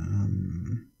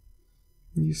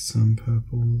 used some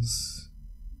purples.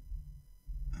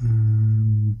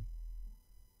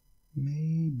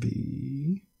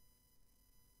 Maybe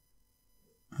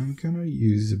I'm going to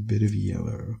use a bit of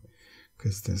yellow,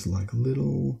 because there's like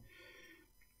little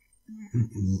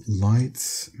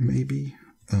lights maybe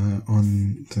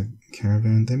on the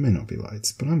caravan. They may not be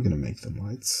lights, but I'm going to make them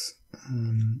lights.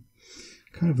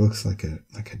 Kind of looks like a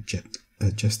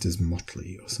jester's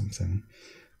motley or something,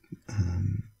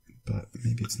 but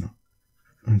maybe it's not.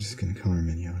 I'm just going to colour them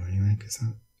in yellow anyway, because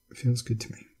that feels good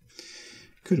to me.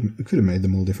 Could have made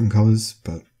them all different colours,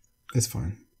 but it's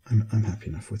fine. I'm happy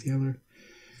enough with yellow.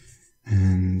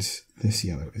 And this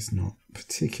yellow is not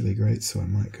particularly great, so I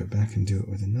might go back and do it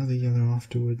with another yellow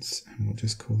afterwards, and we'll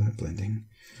just call that blending.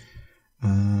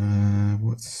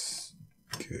 What's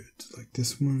good? Like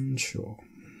this one? Sure.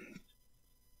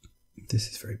 This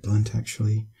is very blunt,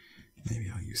 actually.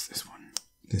 Maybe I'll use this one.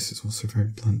 This is also very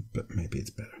blunt, but maybe it's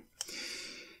better.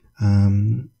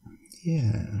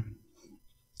 yeah,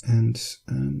 and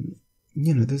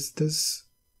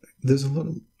there's a lot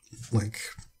of like.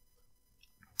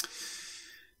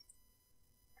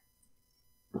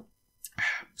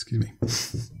 Excuse me.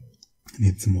 I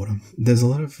need some water. There's a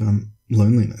lot of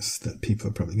loneliness that people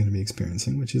are probably going to be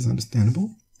experiencing, which is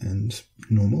understandable and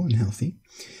normal and healthy.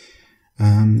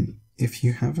 If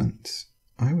you haven't,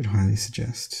 I would highly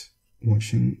suggest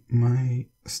watching my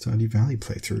Stardew Valley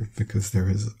playthrough, because there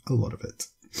is a lot of it.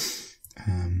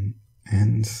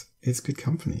 And it's good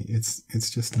company. It's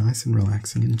just nice and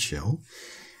relaxing and chill.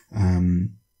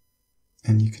 And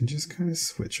you can just kind of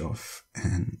switch off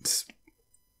and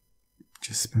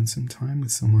just spend some time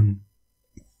with someone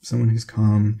who's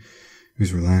calm,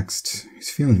 who's relaxed,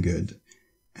 who's feeling good,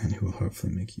 and who will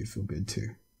hopefully make you feel good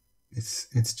too.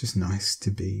 It's just nice to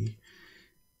be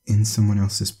in someone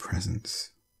else's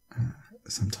presence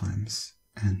sometimes,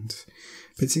 and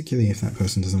particularly if that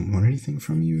person doesn't want anything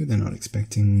from you, they're not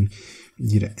expecting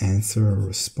you to answer or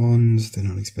respond, they're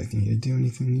not expecting you to do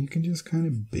anything, you can just kind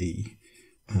of be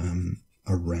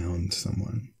around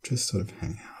someone, just sort of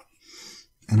hang out.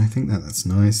 And I think that that's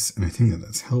nice, and I think that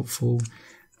that's helpful,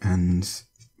 and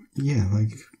yeah,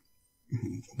 like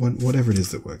whatever it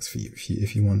is that works for you.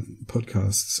 If you want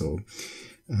podcasts or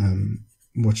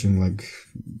watching like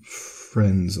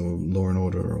Friends or Law and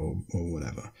Order or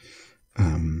whatever.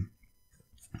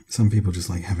 Some people just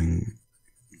like having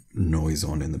noise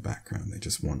on in the background. They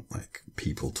just want like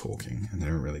people talking, and they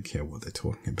don't really care what they're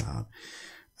talking about,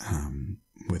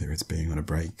 whether it's being on a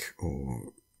break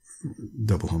or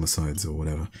double homicides or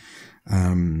whatever.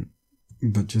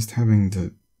 But just having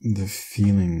the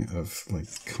feeling of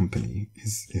like company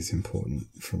is important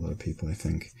for a lot of people, I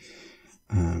think.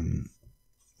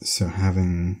 So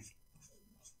having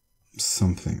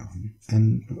something on,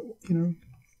 and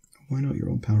why not your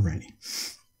old pal Rainy?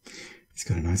 He's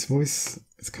got a nice voice,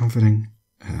 it's comforting,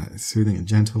 it's soothing and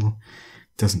gentle,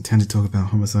 doesn't tend to talk about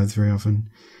homicides very often,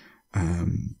 I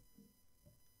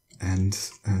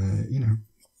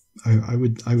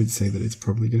would say that it's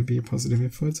probably going to be a positive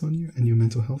influence on you and your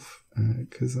mental health,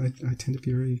 because I tend to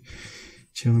be very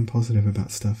chill and positive about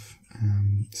stuff.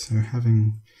 So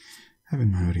having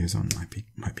my audios on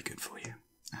might be good for you.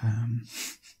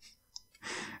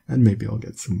 And maybe I'll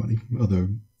get some money, although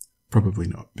probably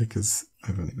not, because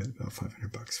I've only made about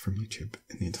 $500 from YouTube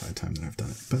in the entire time that I've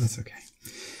done it, but that's okay.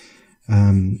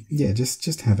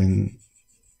 Just having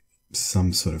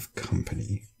some sort of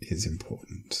company is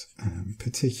important,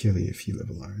 particularly if you live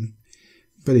alone.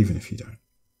 But even if you don't,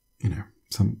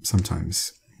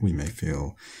 sometimes we may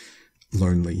feel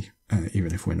lonely,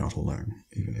 even if we're not alone,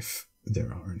 even if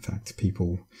there are, in fact,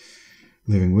 people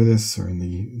living with us or in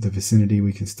the vicinity,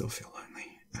 we can still feel lonely.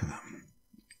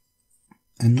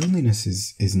 And loneliness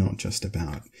is not just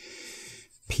about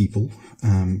people,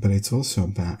 but it's also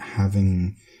about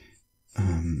having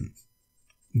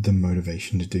the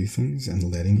motivation to do things and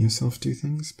letting yourself do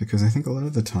things, because I think a lot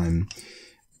of the time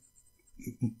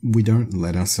we don't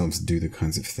let ourselves do the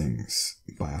kinds of things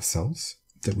by ourselves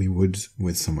that we would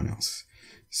with someone else.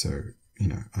 So,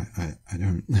 I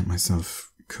don't let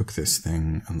myself cook this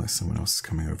thing unless someone else is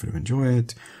coming over to enjoy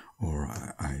it, or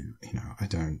I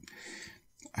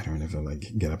don't ever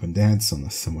like get up and dance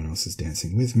unless someone else is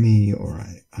dancing with me, or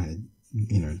I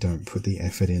don't put the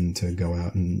effort in to go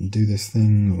out and do this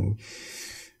thing or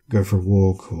go for a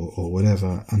walk or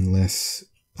whatever unless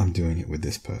I'm doing it with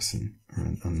this person,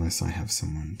 or unless I have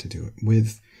someone to do it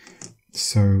with.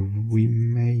 So we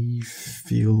may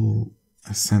feel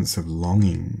a sense of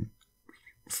longing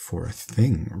for a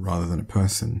thing rather than a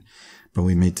person, but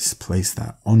we may displace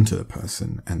that onto the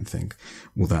person and think,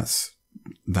 well, that's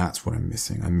what I'm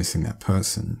missing. I'm missing that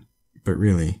person. But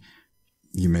really,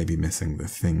 you may be missing the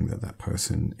thing that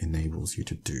person enables you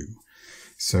to do.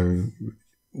 So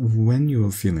when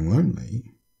you're feeling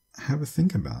lonely, have a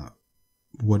think about,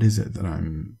 what is it that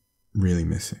I'm really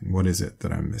missing? What is it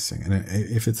that I'm missing? And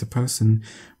if it's a person,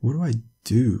 what do I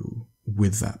do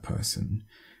with that person?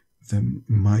 There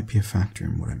might be a factor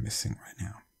in what I'm missing right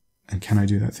now. And can I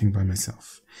do that thing by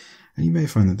myself? And you may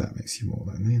find that makes you more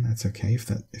lonely, and that's okay if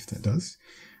that does.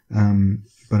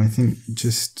 But I think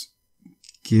just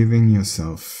giving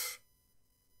yourself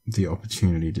the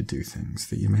opportunity to do things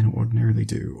that you may not ordinarily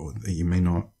do, or that you may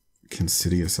not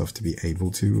consider yourself to be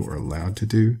able to or allowed to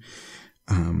do,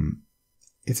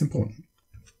 it's important.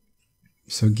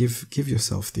 So give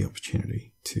yourself the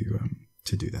opportunity to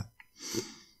do that.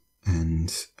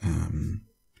 And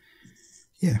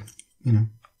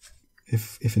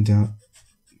if in doubt,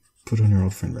 put on your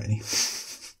old friend Rainy.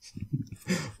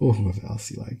 Or whoever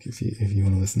else you like. If you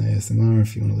want to listen to ASMR,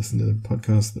 if you want to listen to the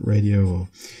podcast, the radio, or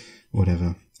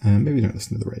whatever. Maybe don't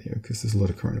listen to the radio because there's a lot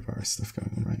of coronavirus stuff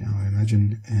going on right now, I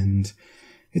imagine. And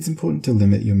it's important to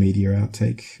limit your media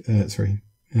intake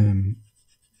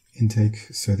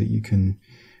so that you can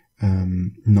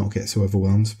not get so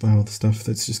overwhelmed by all the stuff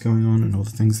that's just going on and all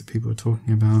the things that people are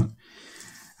talking about.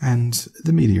 And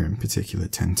the media in particular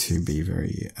tend to be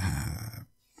very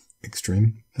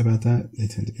extreme about that. They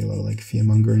tend to be a lot of like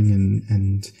fear-mongering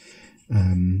and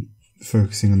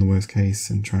focusing on the worst case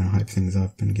and trying to hype things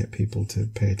up and get people to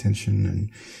pay attention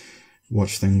and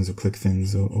watch things or click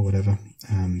things or whatever.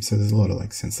 So there's a lot of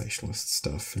like sensationalist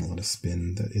stuff and a lot of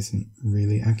spin that isn't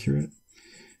really accurate.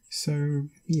 So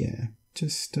yeah,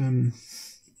 just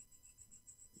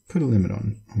put a limit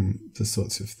on the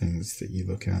sorts of things that you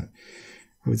look at.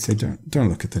 I would say don't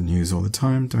look at the news all the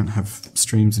time. Don't have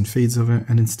streams and feeds of it,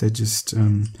 and instead just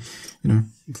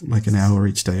like an hour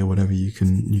each day or whatever, you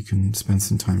can spend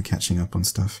some time catching up on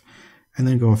stuff, and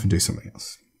then go off and do something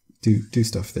else. Do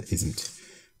stuff that isn't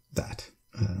that.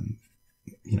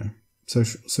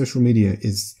 Social media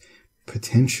is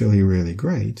potentially really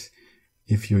great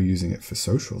if you're using it for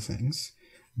social things,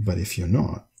 but if you're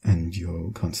not and you're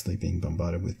constantly being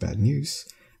bombarded with bad news,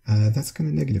 that's going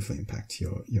to negatively impact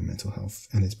your mental health,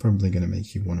 and it's probably going to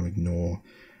make you want to ignore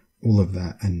all of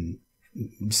that and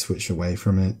switch away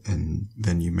from it, and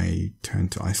then you may turn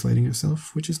to isolating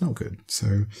yourself, which is not good.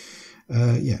 So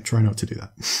try not to do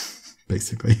that,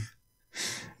 basically.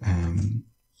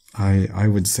 I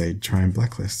would say try and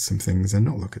blacklist some things and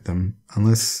not look at them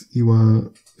unless you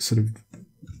are sort of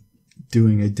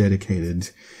doing a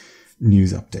dedicated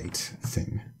news update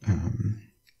thing.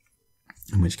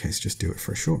 In which case, just do it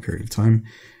for a short period of time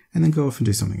and then go off and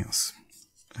do something else.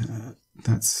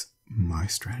 That's my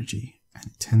strategy, and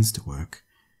it tends to work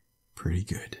pretty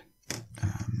good.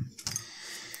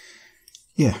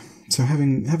 So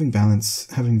having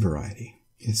balance, having variety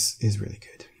is really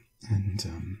good.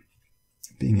 And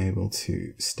being able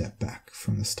to step back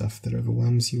from the stuff that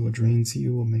overwhelms you or drains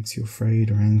you or makes you afraid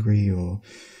or angry or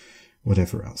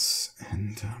whatever else.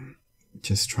 And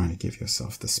just trying to give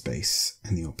yourself the space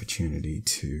and the opportunity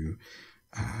to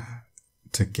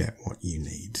get what you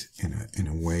need in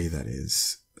a way that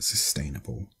is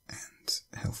sustainable and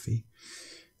healthy,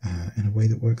 in a way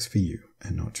that works for you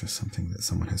and not just something that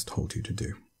someone has told you to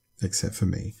do. Except for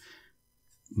me,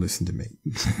 listen to me,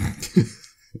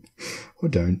 or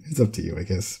don't. It's up to you, I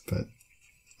guess. But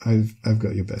I've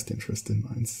got your best interest in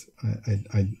mind.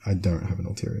 I don't have an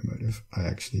ulterior motive. I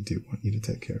actually do want you to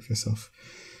take care of yourself.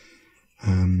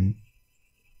 And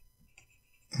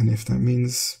if that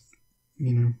means,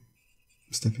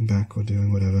 stepping back or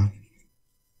doing whatever,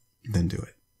 then do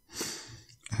it.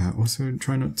 Also,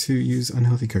 try not to use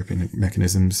unhealthy coping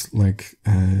mechanisms like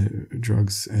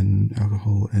drugs and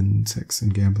alcohol and sex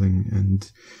and gambling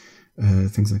and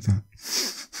things like that,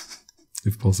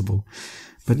 if possible.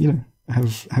 But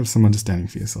have some understanding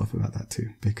for yourself about that too,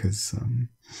 because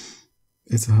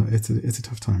it's a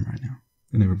tough time right now,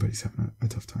 and everybody's having a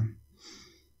tough time.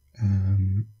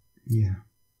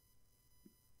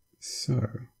 So,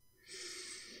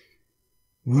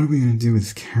 what are we going to do with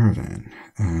this caravan?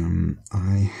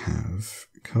 I have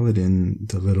coloured in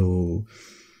the little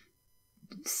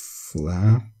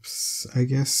flaps, I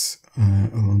guess,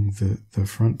 along the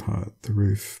front part, the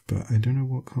roof, but I don't know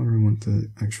what colour I want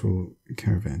the actual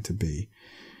caravan to be.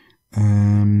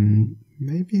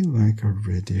 Maybe like a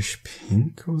reddish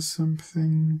pink or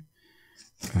something.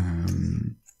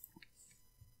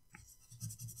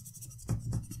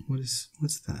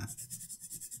 What's that?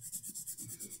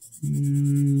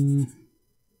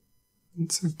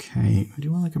 It's okay. Do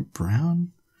you want like a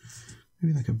brown?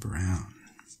 Maybe like a brown.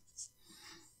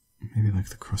 Maybe like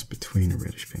the cross between a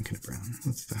reddish pink and a brown.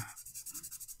 What's that?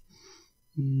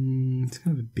 It's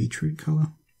kind of a beetroot colour.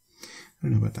 I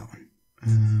don't know about that one.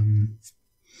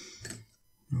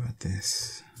 What about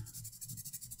this?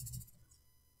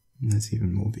 That's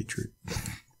even more beetroot.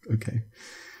 Okay.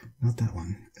 Not that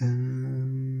one.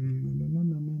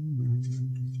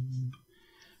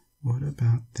 What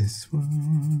about this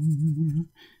one?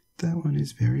 That one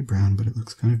is very brown, but it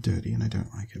looks kind of dirty, and I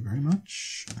don't like it very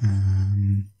much.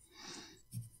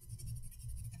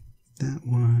 That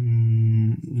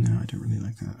one... No, I don't really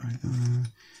like that either.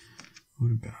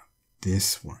 What about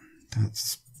this one?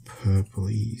 That's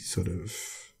purpley, sort of...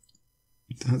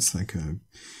 That's like a...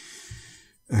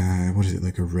 what is it,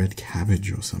 like a red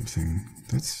cabbage or something?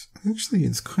 That's... Actually,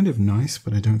 it's kind of nice,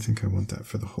 but I don't think I want that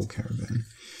for the whole caravan.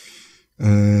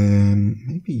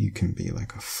 Maybe you can be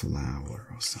like a flower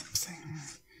or something.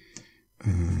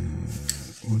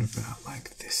 What about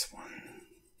like this one?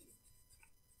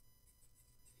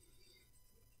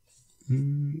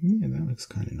 Yeah, that looks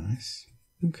kind of nice.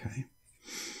 Okay.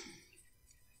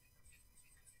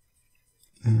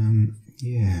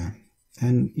 Yeah.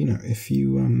 And,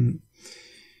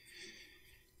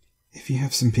 if you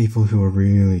have some people who are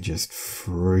really just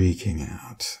freaking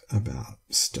out about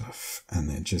stuff and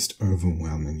they're just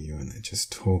overwhelming you and they're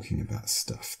just talking about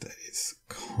stuff that is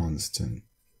constant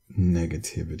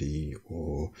negativity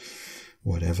or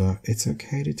whatever, it's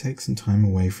okay to take some time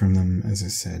away from them, as I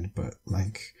said, but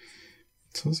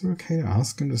it's also okay to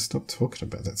ask them to stop talking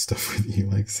about that stuff with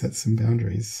you, set some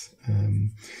boundaries.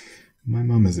 My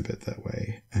mum is a bit that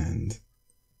way, and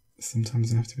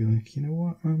sometimes I have to be like, you know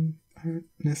what, I don't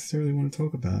necessarily want to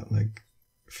talk about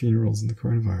funerals and the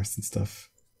coronavirus and stuff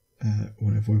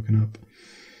when I've woken up.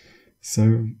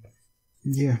 So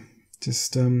yeah,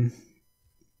 just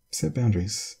set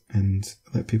boundaries and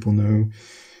let people know,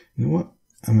 you know what,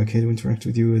 I'm okay to interact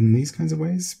with you in these kinds of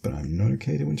ways, but I'm not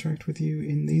okay to interact with you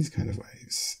in these kind of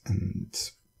ways. And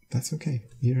that's okay.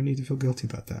 You don't need to feel guilty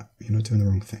about that. You're not doing the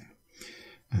wrong thing.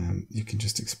 You can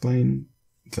just explain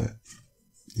that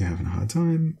you're having a hard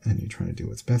time and you're trying to do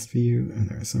what's best for you, and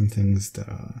there are some things that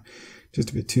are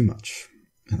just a bit too much,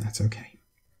 and that's okay.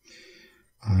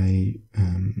 I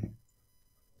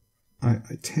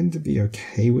tend to be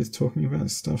okay with talking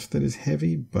about stuff that is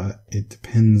heavy, but it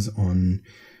depends on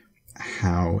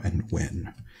how and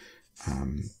when.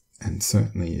 And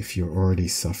certainly if you're already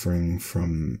suffering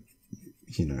from,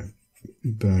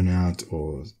 burnout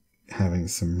or having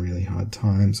some really hard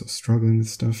times or struggling with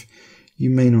stuff, you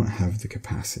may not have the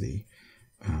capacity,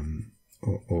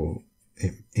 or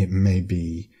it may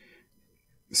be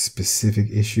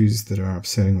specific issues that are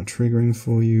upsetting or triggering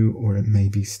for you, or it may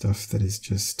be stuff that is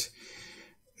just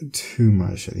too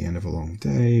much at the end of a long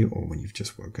day, or when you've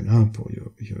just woken up, or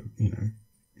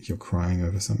you're crying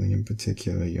over something in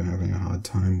particular, you're having a hard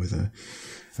time with a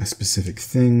specific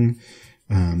thing.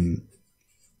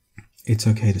 It's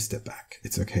okay to step back.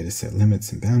 It's okay to set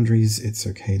limits and boundaries. It's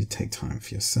okay to take time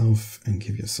for yourself and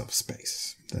give yourself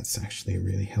space. That's actually a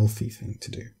really healthy thing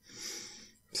to do.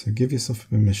 So give yourself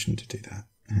permission to do that.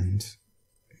 And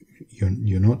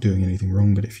you're not doing anything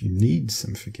wrong, but if you need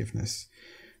some forgiveness,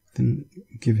 then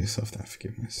give yourself that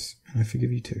forgiveness. And I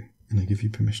forgive you too. And I give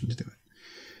you permission to do it.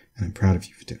 And I'm proud of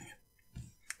you for doing it.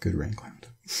 Good rain cloud.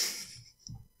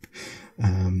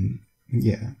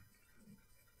 Yeah.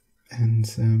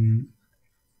 And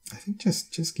I think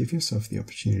just give yourself the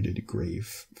opportunity to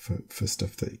grieve for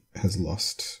stuff that has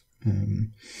lost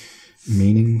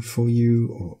meaning for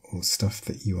you, or stuff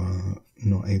that you are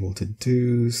not able to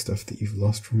do, stuff that you've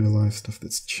lost from your life, stuff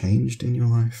that's changed in your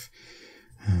life.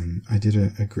 I did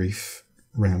a grief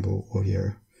ramble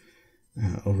audio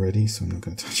already, so I'm not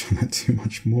going to touch on that too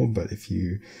much more, but if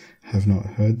you have not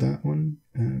heard that one,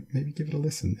 maybe give it a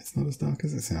listen. It's not as dark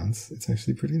as it sounds. It's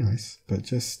actually pretty nice, but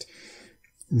just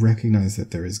recognize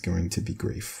that there is going to be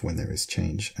grief when there is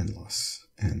change and loss,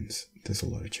 and there's a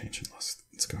lot of change and loss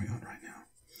that's going on right now.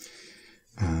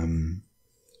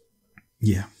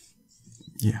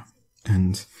 Yeah.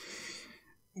 And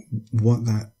what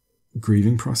that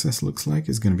grieving process looks like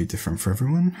is going to be different for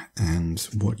everyone, and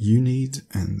what you need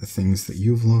and the things that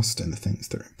you've lost and the things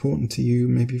that are important to you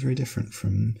may be very different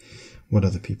from what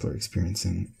other people are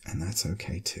experiencing, and that's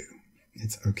okay too.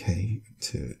 It's okay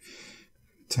to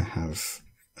have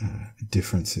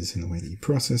differences in the way that you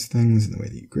process things, in the way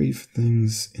that you grieve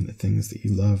things, in the things that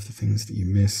you love, the things that you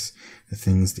miss, the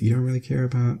things that you don't really care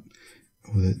about,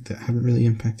 or that haven't really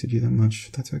impacted you that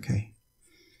much. That's okay.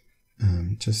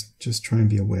 Just try and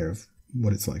be aware of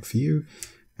what it's like for you,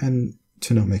 and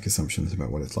to not make assumptions about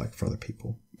what it's like for other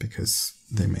people, because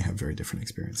they may have very different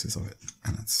experiences of it,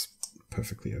 and that's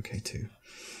perfectly okay too.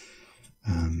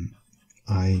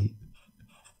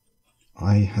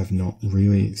 I have not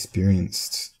really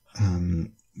experienced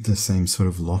the same sort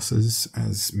of losses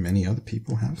as many other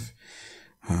people have,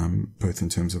 both in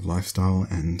terms of lifestyle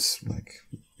and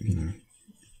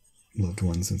loved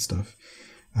ones and stuff.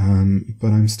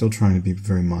 But I'm still trying to be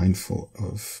very mindful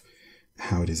of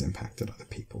how it has impacted other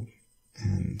people,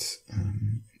 and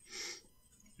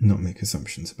not make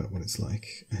assumptions about what it's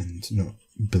like, and not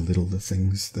belittle the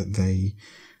things that they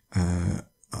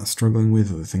are struggling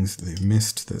with, or the things that they've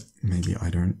missed that maybe I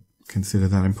don't consider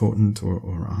that important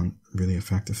or aren't really a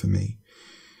factor for me.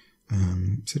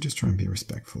 So just try and be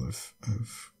respectful of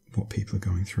what people are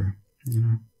going through,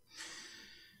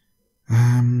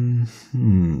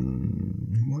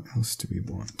 What else do we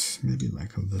want? Maybe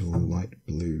like a little light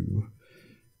blue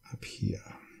up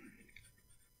here.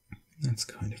 That's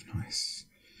kind of nice.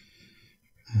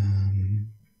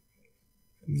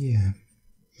 Yeah.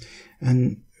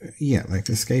 And yeah,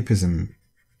 escapism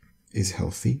is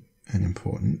healthy and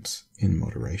important in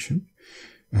moderation.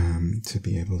 to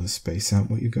be able to space out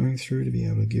what you're going through, to be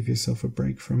able to give yourself a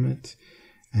break from it.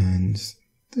 And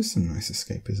there's some nice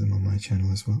escapism on my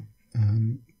channel as well.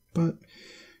 But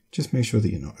just make sure that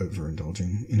you're not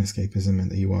overindulging in escapism and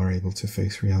that you are able to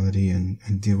face reality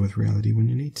and deal with reality when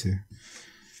you need to.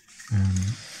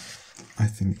 I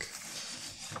think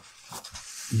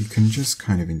you can just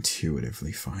kind of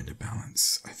intuitively find a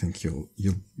balance. I think you'll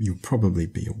probably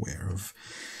be aware of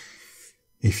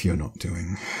if you're not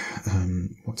doing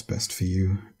what's best for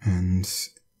you, and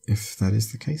if that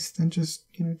is the case, then just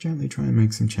gently try and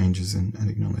make some changes and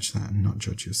acknowledge that and not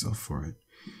judge yourself for it.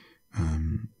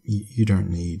 You don't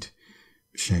need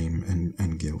shame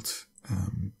and guilt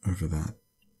over that.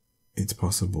 It's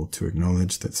possible to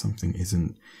acknowledge that something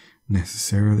isn't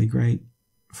necessarily great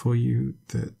for you,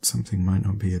 that something might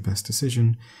not be your best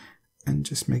decision, and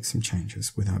just make some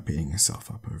changes without beating yourself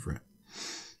up over it.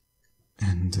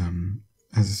 And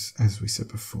as we said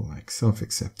before, like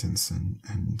self-acceptance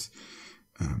and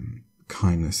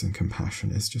kindness and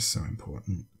compassion is just so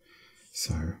important.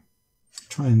 So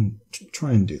try and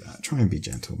do that. Try and be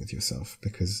gentle with yourself,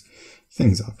 because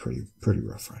things are pretty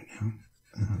rough right now,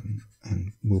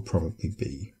 and will probably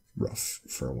be rough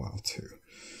for a while too.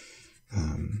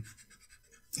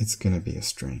 It's going to be a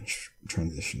strange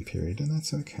transition period, and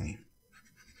that's okay.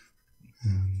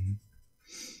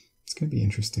 It's going to be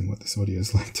interesting what this audio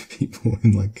is like to people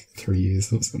in like 3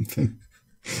 years or something.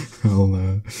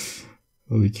 I'll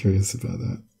be curious about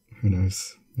that. Who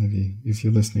knows? Maybe if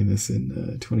you're listening to this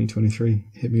in 2023,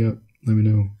 hit me up. Let me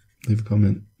know. Leave a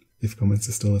comment if comments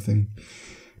are still a thing.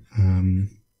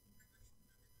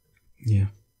 Yeah.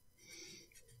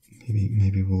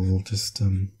 Maybe we'll all just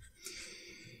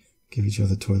give each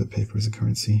other toilet paper as a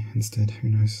currency instead. Who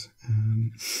knows?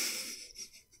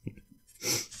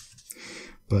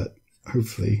 But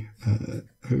hopefully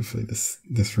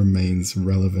this remains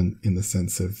relevant in the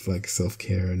sense of like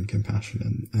self-care and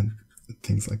compassion and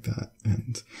things like that,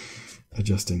 and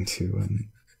adjusting to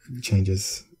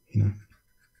changes.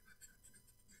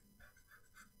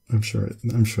 I'm sure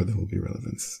there will be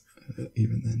relevance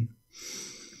even then,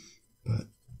 but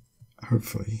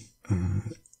hopefully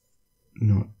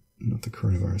not the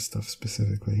coronavirus stuff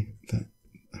specifically.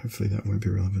 Hopefully that won't be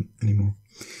relevant anymore,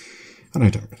 and I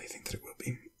don't really think that it will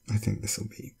be. I think this will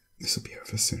be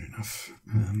over soon enough.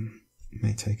 It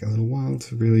may take a little while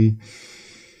to really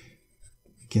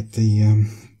get the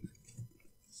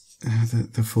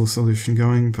full solution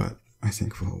going, but I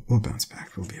think we'll bounce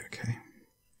back. We'll be okay.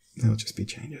 There'll just be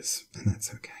changes, and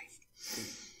that's okay.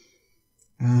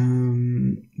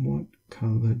 What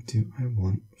color do I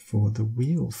want for the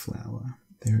wheel flower?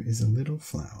 There is a little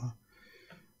flower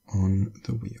on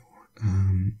the wheel.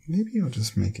 Maybe I'll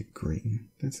just make it green.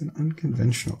 That's an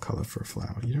unconventional color for a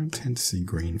flower. You don't tend to see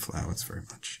green flowers very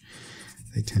much.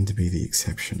 They tend to be the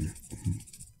exception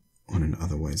on an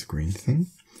otherwise green thing.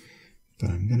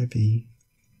 But I'm going to be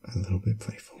a little bit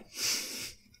playful.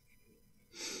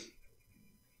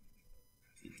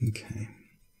 Okay.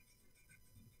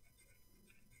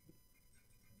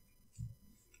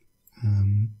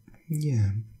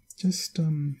 Yeah, just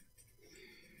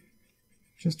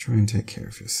try and take care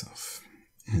of yourself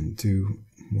and do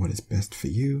what is best for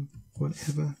you,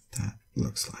 whatever that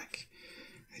looks like.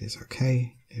 It is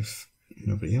okay if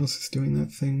nobody else is doing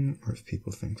that thing, or if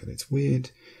people think that it's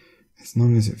weird, as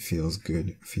long as it feels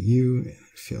good for you, and it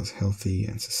feels healthy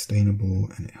and sustainable,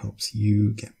 and it helps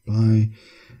you get by,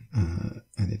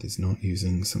 and it is not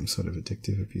using some sort of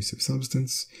addictive, abusive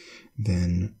substance,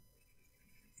 then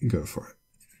go for it.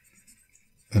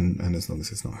 And as long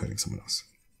as it's not hurting someone else.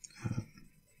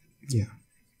 Yeah.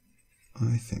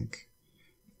 I think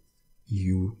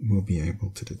you will be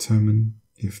able to determine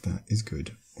if that is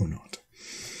good or not.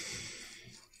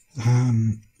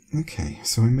 Okay,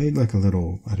 so I made like a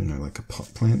little, I don't know, like a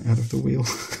pot plant out of the wheel.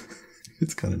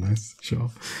 It's kind of nice,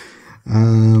 sure.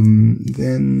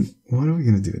 Then what are we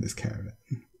going to do with this caravan?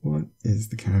 What is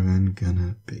the caravan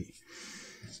gonna be?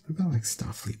 What about like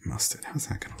Starfleet mustard? How's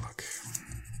that gonna look?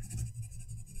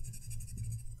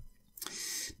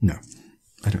 No,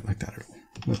 I don't like that at all.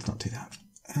 Let's not do that.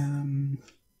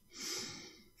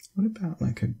 What about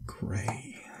like a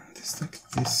grey? There's like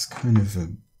this kind of a...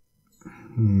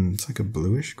 it's like a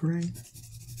bluish grey.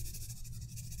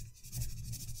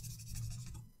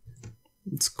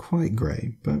 It's quite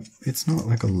grey, but it's not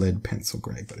like a lead pencil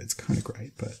grey, but it's kind of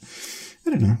grey. But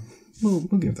I don't know. We'll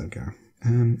give that a go.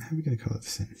 How are we going to colour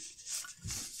this in?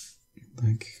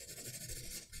 Like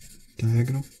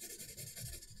diagonal?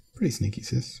 Pretty sneaky,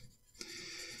 sis.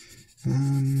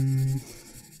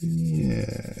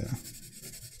 Yeah.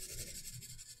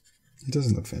 It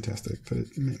doesn't look fantastic,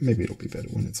 but maybe it'll be better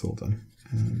when it's all done.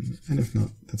 and if not,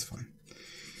 that's fine.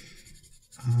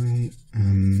 I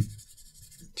am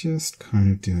just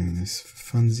kind of doing this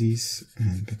for funsies,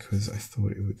 and because I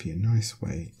thought it would be a nice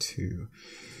way to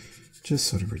just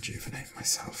sort of rejuvenate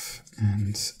myself.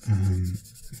 And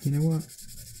you know what?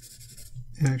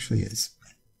 It actually is.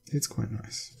 It's quite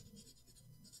nice.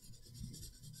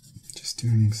 Just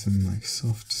doing some like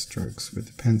soft strokes with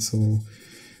the pencil,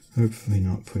 hopefully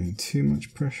not putting too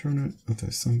much pressure on it, although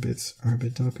some bits are a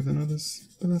bit darker than others,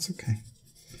 but that's okay.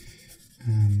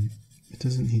 It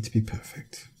doesn't need to be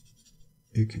perfect.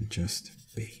 It can just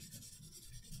be.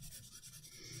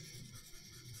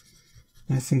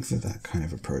 I think that kind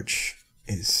of approach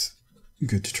is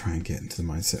good to try and get into the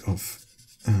mindset of.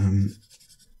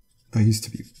 I used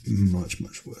to be much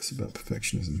worse about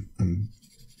perfectionism. I'm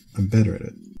better at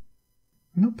it.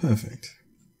 I'm not perfect,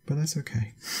 but that's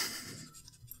okay.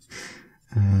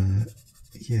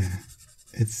 Yeah,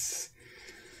 it's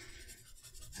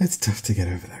tough to get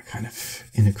over that kind of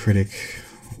inner critic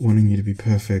wanting you to be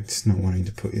perfect, not wanting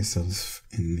to put yourself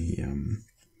in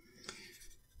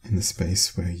the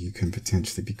space where you can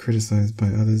potentially be criticized by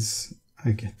others.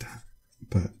 I get that,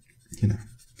 but you know,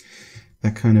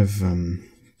 that kind of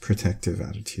protective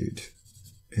attitude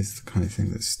is the kind of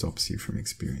thing that stops you from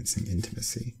experiencing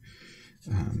intimacy,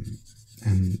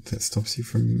 and that stops you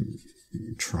from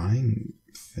trying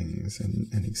things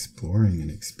and exploring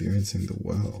and experiencing the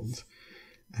world,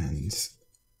 and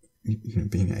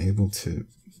being able to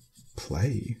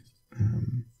play,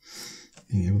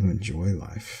 being able to enjoy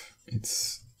life.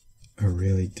 It's a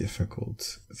really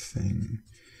difficult thing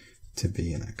to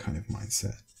be in that kind of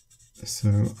mindset.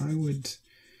 So I would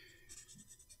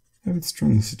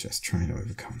strongly suggest trying to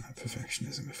overcome that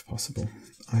perfectionism if possible.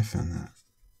 I found that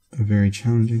a very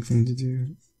challenging thing to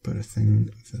do, but a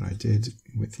thing that I did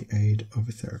with the aid of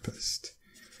a therapist.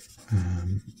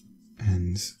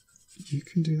 And you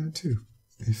can do that too.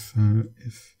 If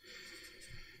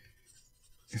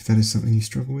that is something you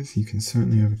struggle with, you can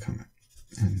certainly overcome it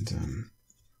and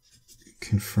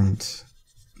confront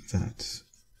that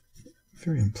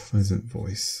very unpleasant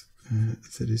voice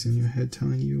that is in your head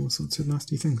telling you all sorts of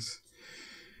nasty things.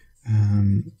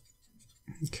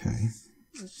 Okay,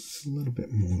 there's a little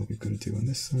bit more that we've got to do on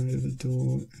this side of the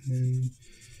door, and then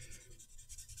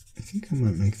I think I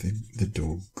might make the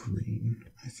door green.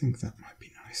 I think that might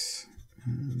be nice.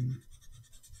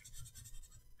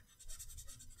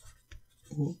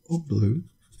 Or blue.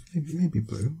 Maybe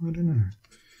blue, I don't know.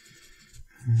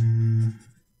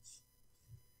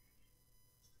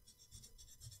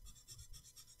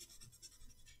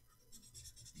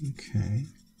 Okay.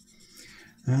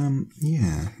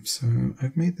 Yeah, so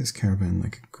I've made this caravan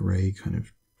like a grey kind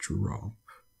of drop.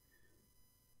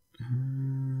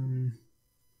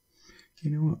 You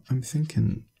know what? I'm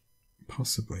thinking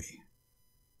possibly.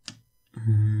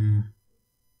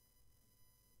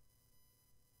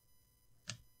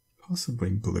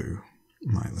 Possibly blue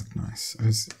might look nice. I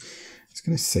was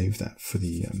going to save that for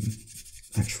the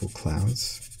actual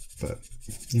clouds, but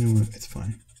you know what? It's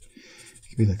fine. It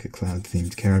could be like a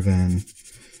cloud-themed caravan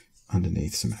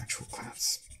underneath some actual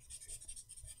clouds.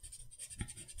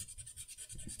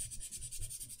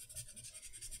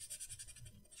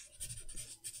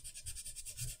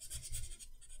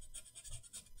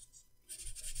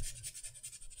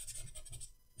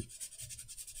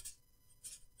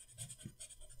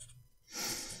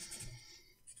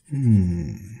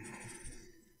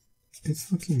 It's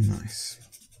looking nice.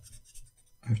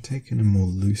 I've taken a more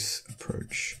loose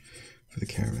approach for the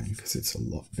caravan because it's a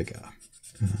lot bigger.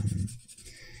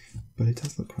 But it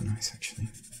does look quite nice actually.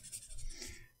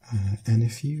 And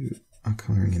if you are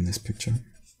colouring in this picture,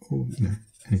 or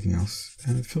anything else,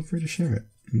 feel free to share it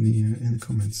in the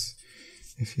comments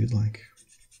if you'd like.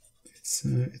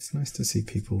 It's nice to see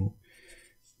people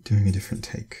doing a different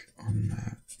take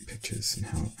on pictures and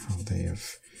how they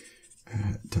have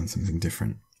done something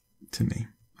different to me.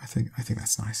 I think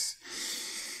that's nice.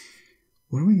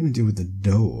 What are we going to do with the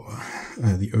door?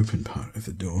 The open part of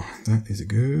the door? That is a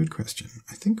good question.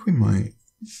 I think we might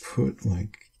put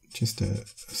like just a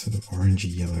sort of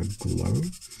orangey yellow glow.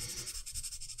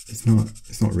 It's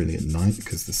not really at night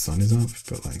because the sun is up,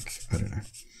 but like, I don't know.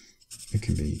 It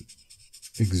can be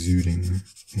exuding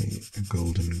a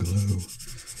golden glow.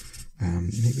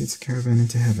 Maybe it's a caravan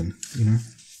into heaven,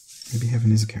 Maybe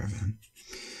heaven is a caravan.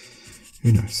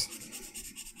 Who knows?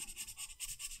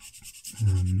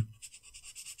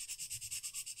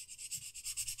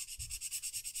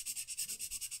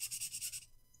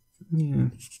 Yeah,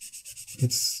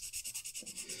 it's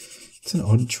an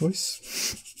odd choice,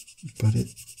 but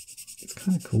it's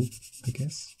kind of cool, I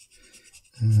guess.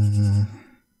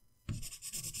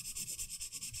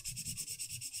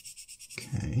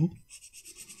 Okay.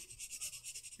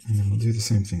 And then we'll do the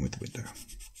same thing with the window.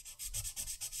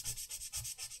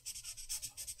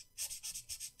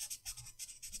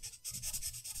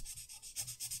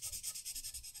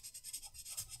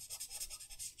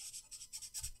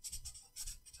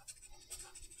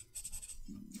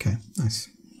 Okay, nice.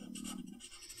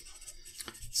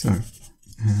 So,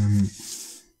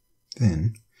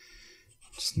 then,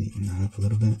 just neaten that up a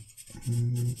little bit.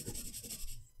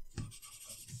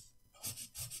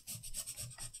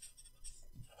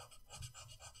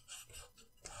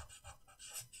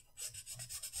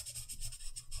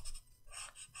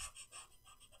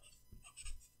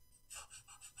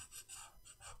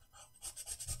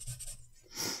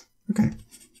 Okay,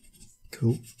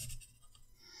 cool.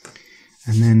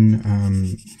 And then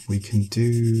we can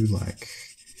do like,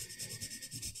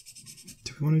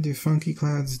 do we want to do funky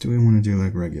clouds? Do we want to do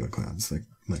like regular clouds,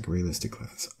 like realistic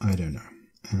clouds? I don't know.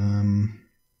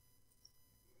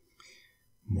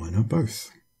 Why not both?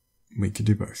 We could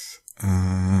do both.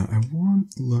 I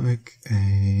want like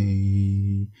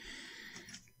a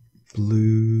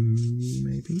blue,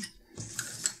 maybe?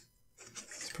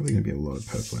 There's probably going to be a lot of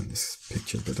purple in this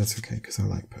picture, but that's okay because I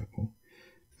like purple.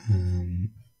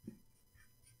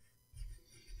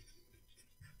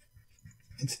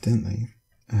 Incidentally,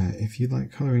 if you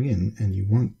like colouring in and you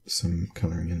want some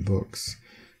colouring in books,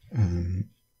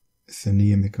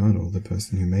 Thania Mikado, the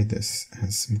person who made this,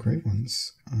 has some great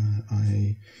ones.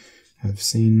 I have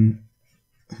seen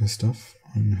her stuff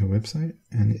on her website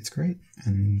and it's great.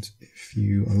 And if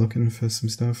you are looking for some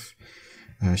stuff,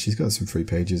 she's got some free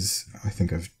pages. I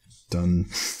think I've done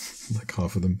like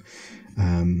half of them.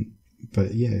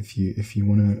 But yeah, if you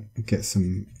want to get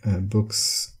some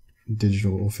books,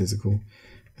 digital or physical,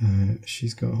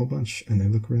 she's got a whole bunch and they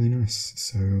look really nice.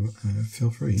 So feel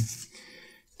free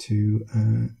to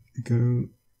go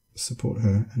support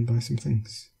her and buy some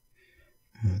things.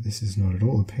 This is not at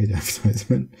all a paid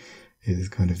advertisement. It is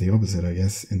kind of the opposite, I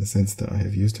guess, in the sense that I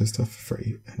have used her stuff for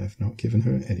free and I've not given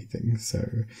her anything.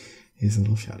 So here's a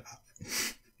little shout out.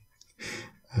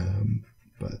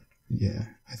 But yeah,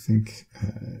 I think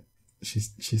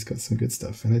she's got some good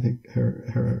stuff, and I think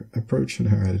her approach and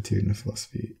her attitude and her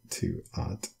philosophy to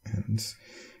art and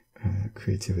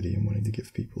creativity and wanting to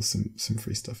give people some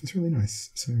free stuff is really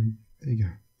nice. So there you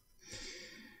go.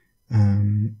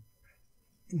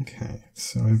 Okay,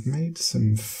 so I've made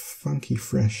some funky,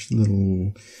 fresh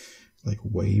little like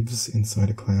waves inside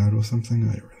a cloud or something.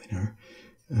 I don't really know.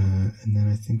 And then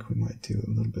I think we might do a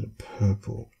little bit of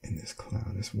purple in this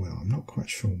cloud as well. I'm not quite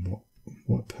sure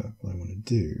what purple I want to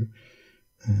do.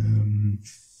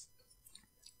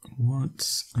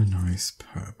 What's a nice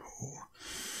purple?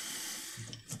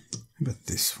 How about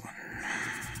this one?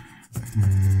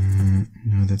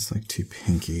 No, that's like too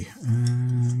pinky.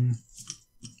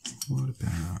 What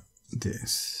about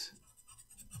this?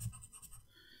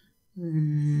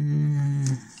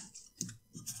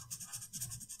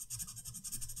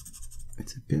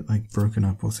 It's a bit like broken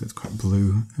up, also it's quite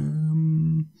blue.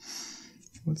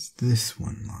 What's this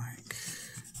one like?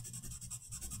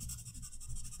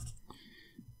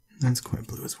 That's quite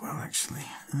blue as well, actually.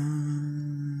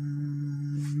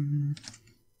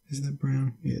 Is that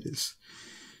brown? Yeah, it is.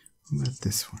 What about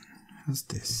this one? How's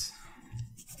this?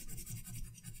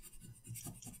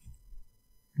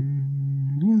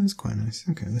 Yeah, that's quite nice.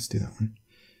 Okay, let's do that one.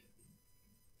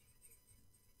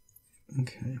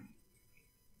 Okay.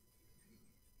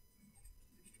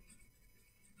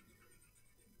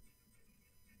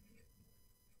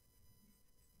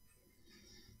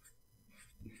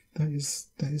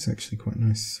 That is actually quite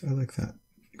nice. I like that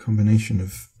combination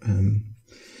of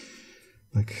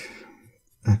like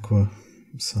aqua,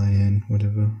 cyan,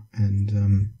 whatever, and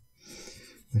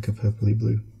like a purpley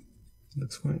blue. It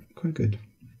looks quite good.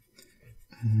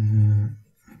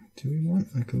 Do we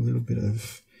want like a little bit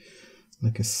of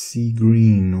like a sea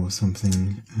green or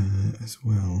something as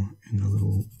well in the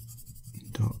little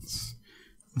dots?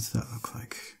 What's that look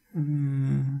like?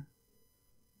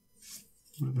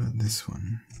 What about this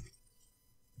one?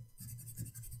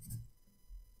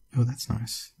 Oh, that's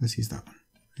nice. Let's use that one.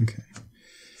 Okay.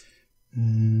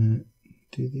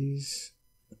 Do these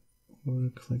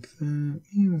work like that?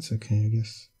 Yeah, that's okay, I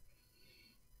guess.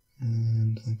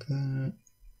 And like that.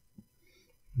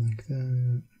 Like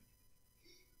that.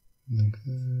 Like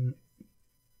that.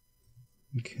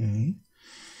 Okay.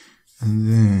 And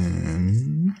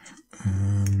then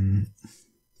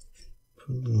put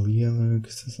a little yellow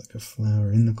because there's like a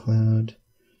flower in the cloud.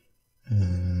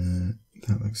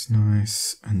 That looks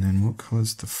nice. And then what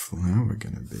colour's the flower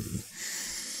gonna be?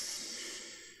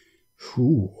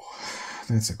 Ooh,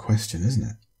 that's a question, isn't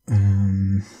it?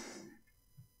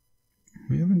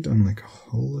 We have haven't done like a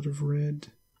whole lot of red.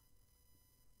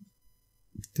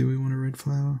 Do we want a red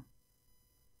flower?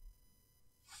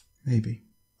 Maybe.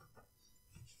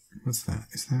 What's that?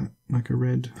 Is that like a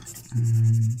red?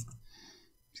 It's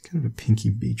kind of a pinky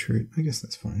beetroot. I guess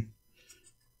that's fine.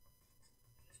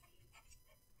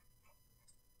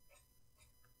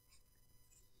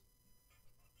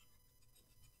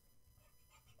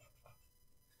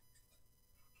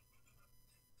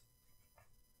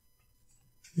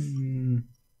 It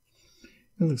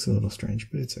looks a little strange,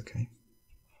 but it's okay.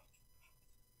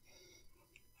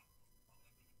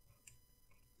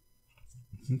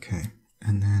 Okay,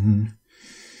 and then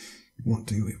what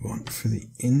do we want for the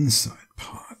inside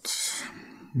part?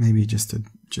 Maybe just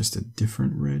a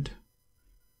different red.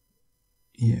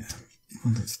 Yeah,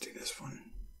 well, let's do this one.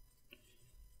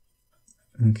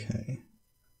 Okay,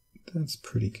 that's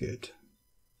pretty good.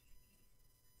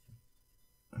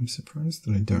 I'm surprised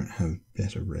that I don't have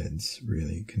better reds,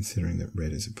 really, considering that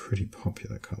red is a pretty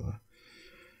popular colour.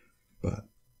 But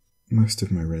most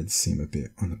of my reds seem a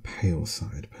bit on the pale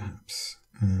side, perhaps.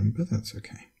 But that's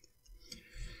okay.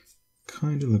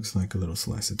 Kind of looks like a little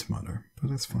slice of tomato, but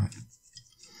that's fine.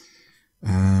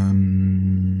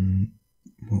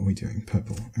 What are we doing?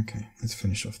 Purple. Okay, let's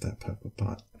finish off that purple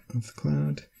part of the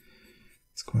cloud.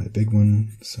 It's quite a big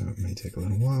one, so it may take a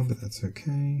little while, but that's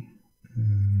okay.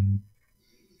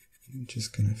 I'm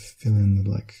just going to fill in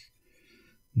the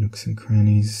nooks and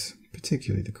crannies,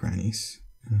 particularly the crannies.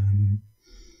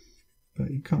 But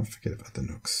you can't forget about the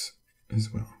nooks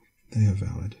as well. They are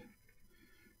valid.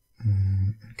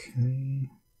 Okay.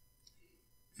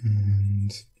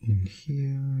 And in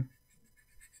here.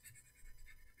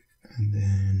 And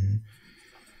then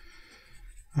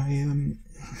I've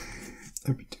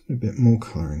been doing a bit more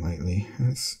colouring lately.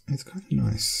 It's kind of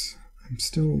nice.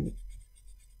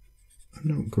 I'm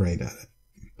not great at it,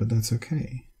 but that's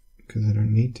okay, because I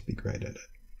don't need to be great at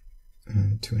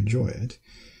it to enjoy it.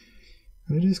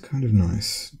 And it is kind of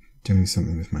nice doing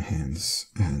something with my hands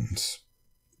and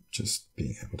just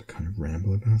being able to kind of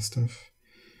ramble about stuff.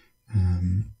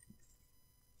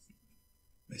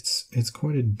 It's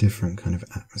quite a different kind of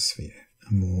atmosphere,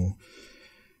 a more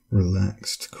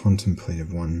relaxed,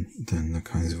 contemplative one than the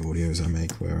kinds of audios I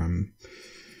make where I'm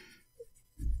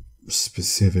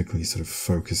specifically sort of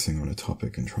focusing on a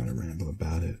topic and trying to ramble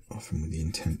about it, often with the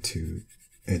intent to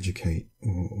educate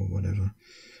or whatever.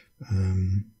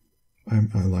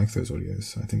 I like those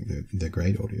audios. I think they're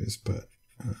great audios, but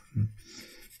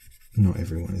not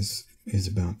everyone is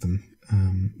about them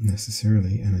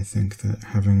necessarily. And I think that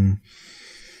having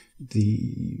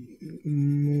the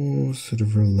more sort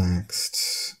of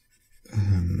relaxed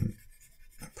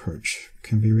approach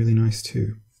can be really nice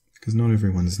too, because not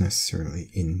everyone's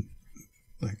necessarily in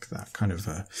like that kind of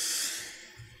a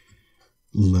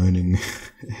learning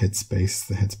headspace,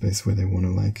 the headspace where they want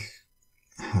to like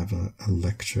have a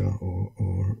lecture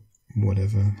or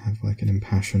whatever, have like an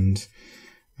impassioned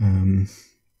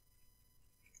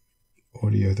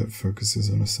audio that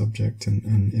focuses on a subject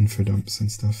and info dumps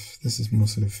and stuff. This is more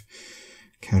sort of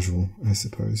casual, I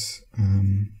suppose,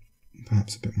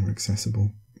 perhaps a bit more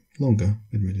accessible, longer,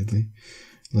 admittedly,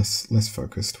 less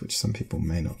focused, which some people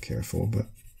may not care for, but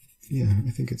yeah,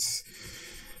 I think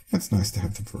that's nice to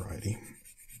have the variety.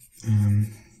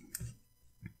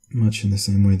 Much in the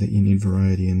same way that you need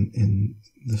variety in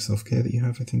the self-care that you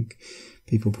have. I think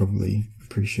people probably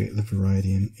appreciate the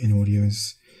variety in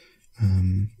audios.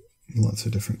 Lots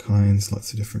of different kinds,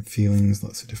 lots of different feelings,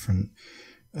 lots of different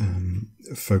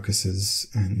focuses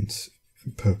and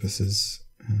purposes.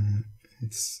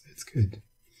 It's good.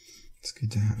 It's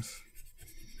good to have.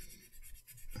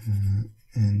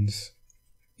 And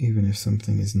even if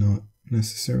something is not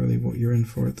necessarily what you're in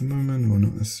for at the moment, or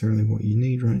not necessarily what you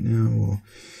need right now, or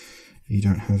you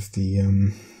don't have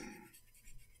the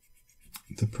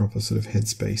proper sort of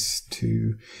headspace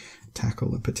to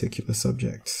tackle a particular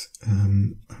subject,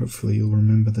 hopefully you'll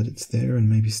remember that it's there and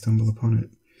maybe stumble upon it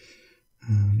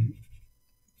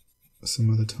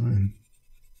some other time.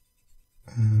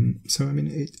 So I mean,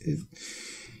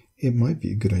 it might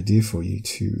be a good idea for you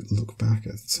to look back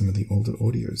at some of the older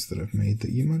audios that I've made that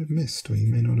you might have missed, or you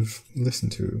may not have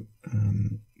listened to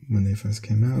when they first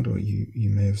came out, or you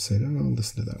may have said, oh, I'll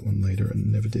listen to that one later,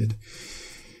 and never did.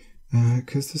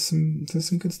 Because there's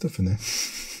some good stuff in there,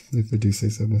 if I do say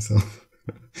so myself.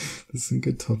 There's some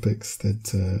good topics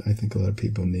that I think a lot of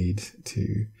people need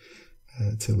to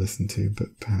listen to,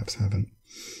 but perhaps haven't.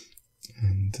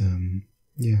 And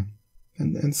yeah,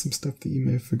 and some stuff that you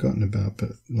may have forgotten about, but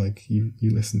like you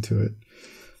listened to it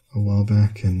a while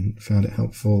back and found it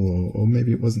helpful, or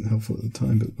maybe it wasn't helpful at the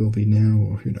time, but will be now,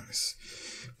 or who knows.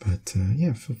 But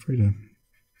yeah, feel free to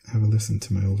have a listen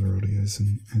to my older audios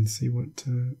and see what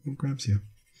grabs you.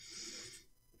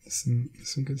 Some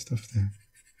good stuff there.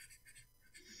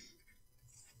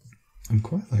 I'm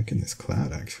quite liking this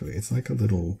cloud actually. It's like a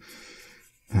little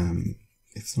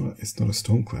it's not a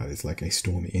storm cloud, it's like a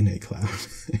storm in a cloud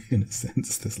in a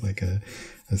sense. There's like a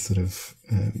sort of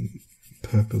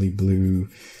purpley blue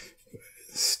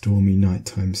stormy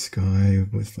nighttime sky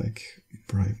with like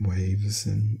bright waves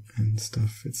and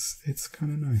stuff. It's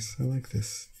kind of nice. I like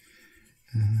this.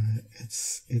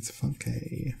 It's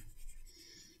funky.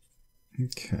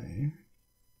 Okay.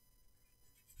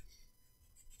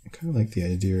 I kind of like the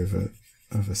idea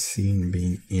of a scene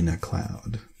being in a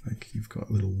cloud. Like you've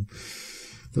got little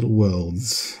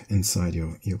worlds inside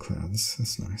your clouds.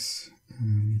 That's nice.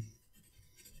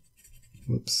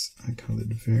 Whoops, I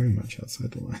coloured very much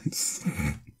outside the lines.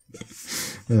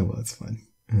 Oh well, that's fine.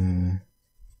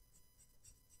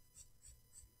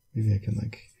 Maybe I can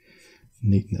like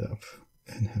neaten it up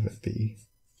and have it be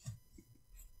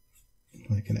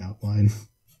like an outline.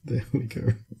 There we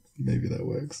go. Maybe that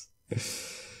works.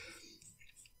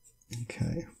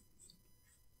 Okay.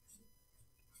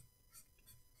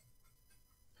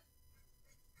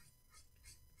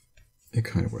 It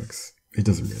kind of works. It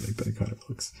doesn't really, but it kind of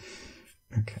works.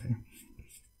 Okay.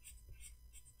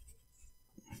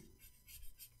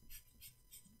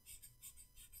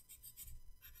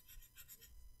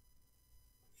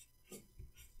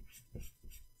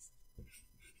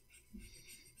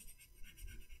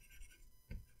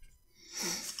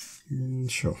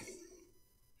 Sure.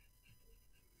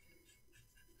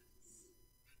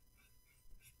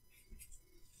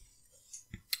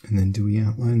 And then do we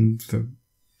outline the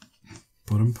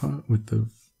bottom part with the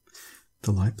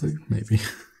light blue? Maybe.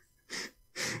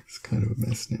 It's kind of a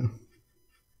mess now.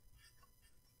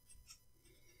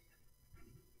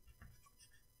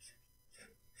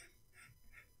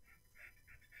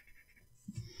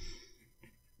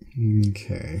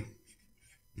 Okay.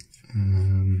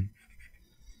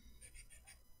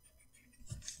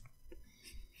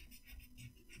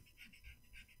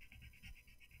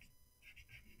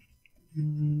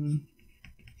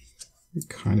 It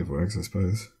kind of works, I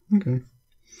suppose. Okay.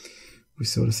 We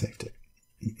sort of saved it.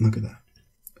 Look at that.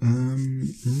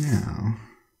 Now,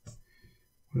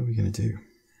 what are we going to do?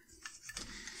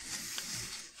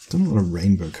 Done a lot of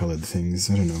rainbow colored things.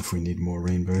 I don't know if we need more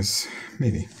rainbows.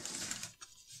 Maybe.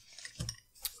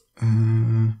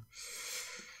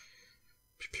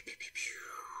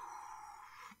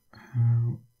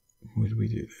 How would we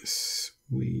do this?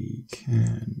 We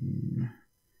can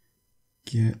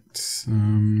get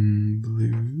some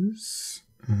blues.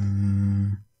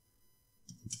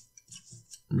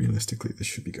 Realistically, this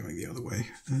should be going the other way.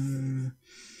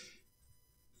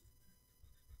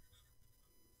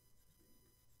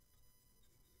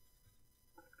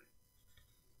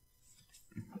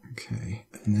 Okay,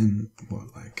 and then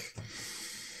what, like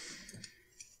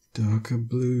darker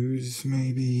blues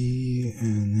maybe,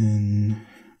 and then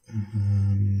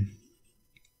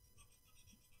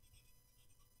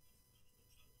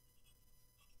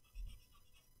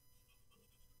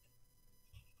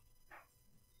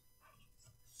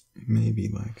maybe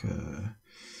like a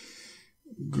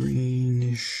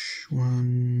greenish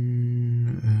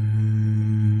one.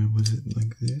 Was it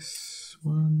like this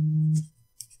one?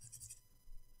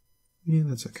 Yeah,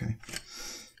 that's okay.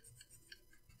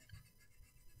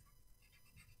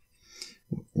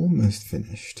 We're almost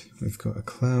finished. We've got a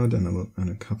cloud and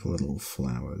a couple of little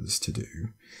flowers to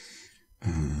do.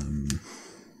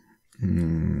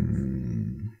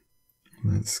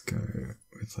 Let's go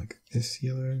with like this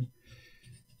yellow,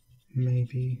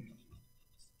 maybe.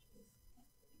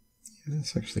 Yeah,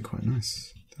 that's actually quite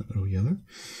nice. That little yellow.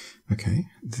 Okay,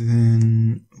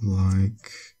 then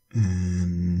like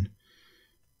an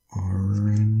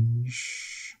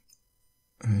orange,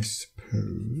 I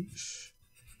suppose.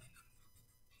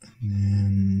 And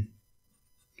then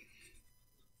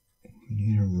we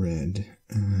need a red.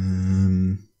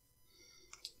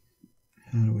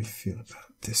 How do we feel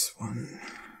about this one?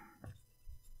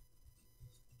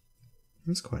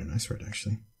 That's quite a nice red,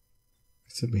 actually. I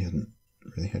said we hadn't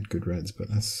really had good reds, but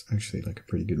that's actually like a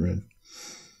pretty good red.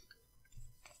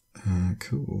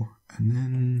 Cool. And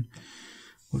then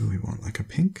what do we want? Like a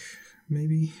pink,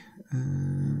 maybe?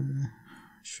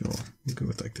 Sure. We'll go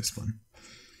with like this one.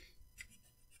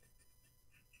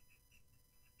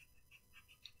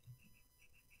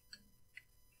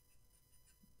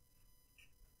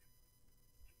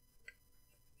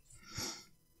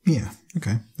 Yeah,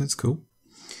 okay, that's cool.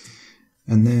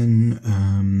 And then,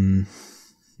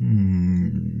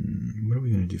 what are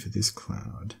we going to do for this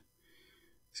cloud?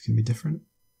 It's going to be different?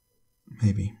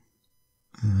 Maybe.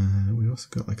 We also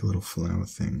got like a little flower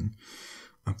thing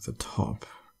up the top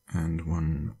and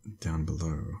one down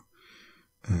below.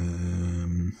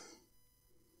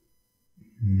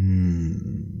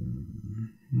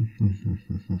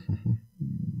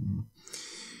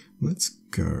 Let's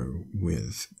go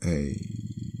with a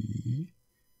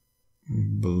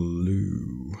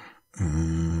blue.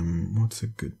 What's a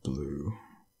good blue?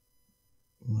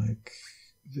 Like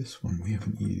this one we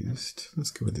haven't used.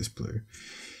 Let's go with this blue.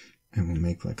 And we'll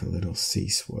make like a little sea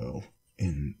swirl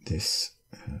in this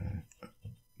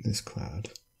this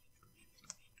cloud.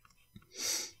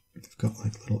 They've got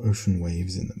like little ocean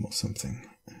waves in them or something,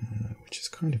 which is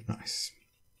kind of nice.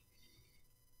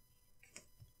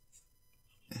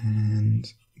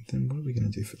 And then what are we going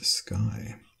to do for the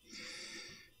sky?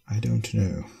 I don't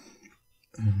know.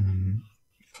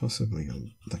 Possibly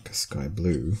like a sky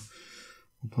blue,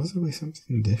 or possibly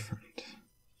something different.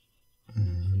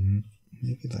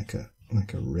 Maybe like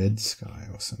a red sky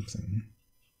or something.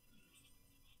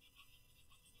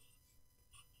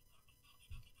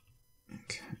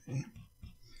 Okay.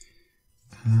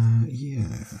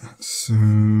 Yeah. So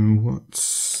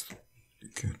what's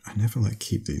good? I never like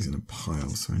keep these in a pile,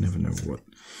 so I never know what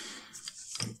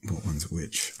one's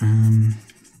which.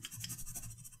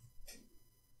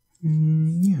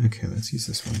 Yeah. Okay. Let's use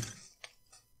this one.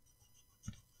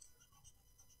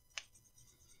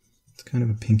 It's kind of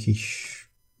a pinkish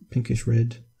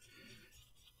red.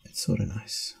 It's sort of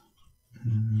nice.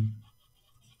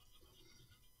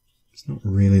 It's not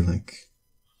really like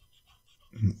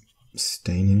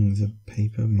staining the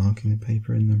paper, marking the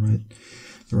paper in the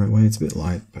right way. It's a bit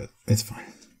light, but it's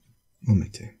fine. We'll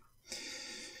make do.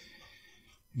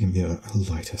 It can be a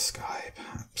lighter sky,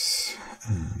 perhaps.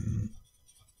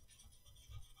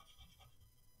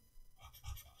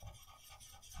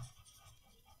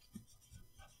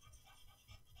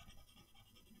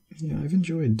 Yeah, I've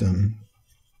enjoyed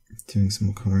doing some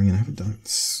more colouring, and I haven't done it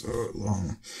so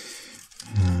long.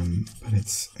 But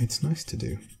it's nice to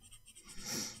do.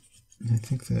 And I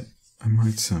think that I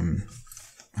might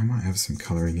have some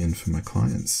colouring in for my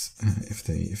clients if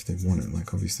they want it.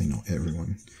 Like obviously not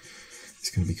everyone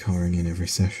is going to be colouring in every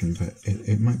session, but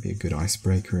it might be a good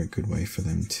icebreaker, a good way for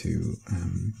them to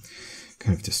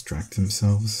kind of distract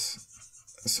themselves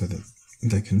so that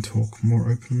they can talk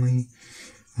more openly,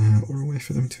 or a way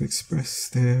for them to express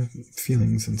their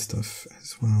feelings and stuff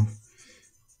as well.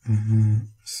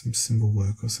 Some symbol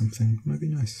work or something might be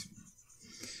nice.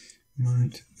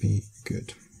 Might be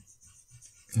good.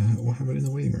 Or have it in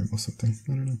the waiting room or something.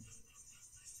 I don't know.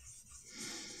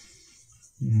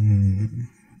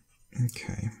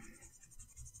 Okay.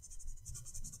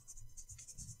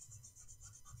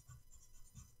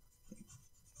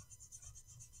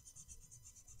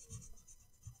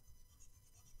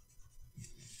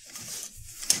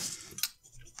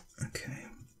 Okay.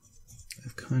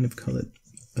 I've kind of coloured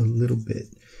a little bit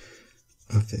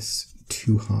of this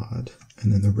too hard,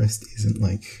 and then the rest isn't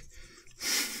like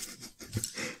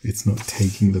it's not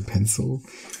taking the pencil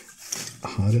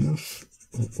hard enough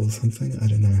or something. I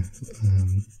don't know.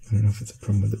 I don't know if it's a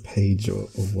problem with the page or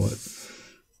what.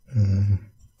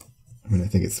 I mean, I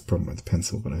think it's a problem with the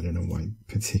pencil, but I don't know why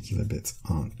particular bits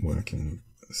aren't working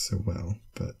so well.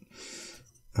 But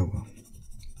oh well.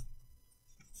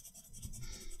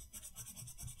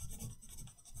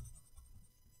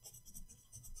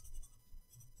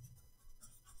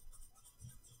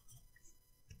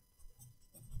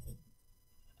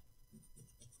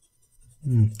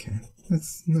 Okay,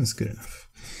 that's good enough.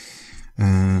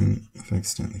 I've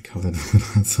accidentally covered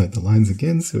outside the lines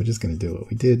again, so we're just going to do what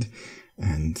we did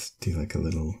and do like a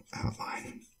little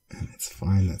outline, and it's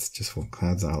fine. That's just what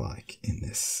clouds are like in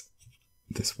this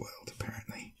world,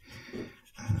 apparently.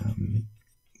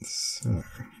 So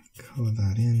color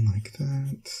that in like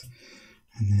that,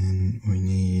 and then we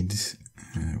need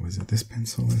was it this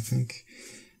pencil? I think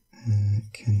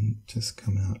can just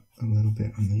come out a little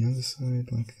bit on the other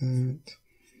side like that.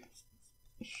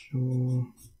 Sure.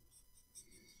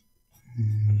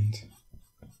 And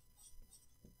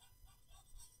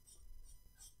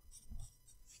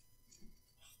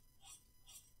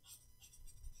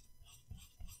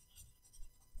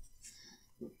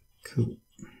cool.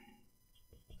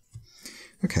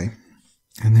 Okay.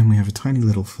 And then we have a tiny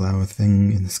little flower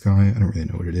thing in the sky. I don't really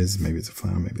know what it is. Maybe it's a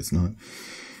flower, maybe it's not.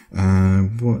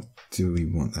 What do we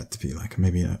want that to be like?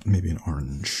 Maybe an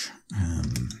orange.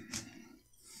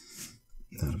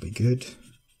 That'll be good.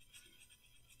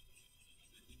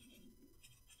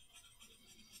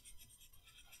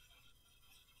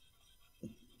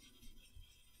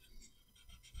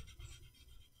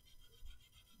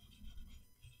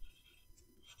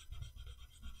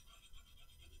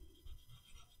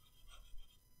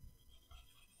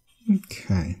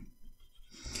 Okay.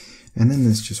 And then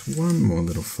there's just one more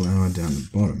little flower down the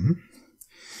bottom.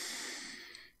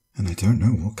 And I don't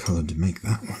know what colour to make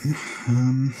that one.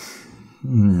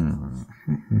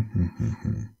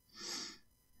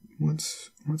 What's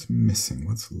missing?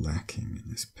 What's lacking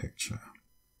in this picture?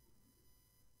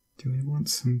 Do we want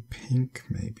some pink,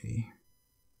 maybe?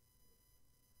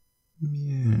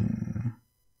 Yeah,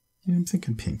 I'm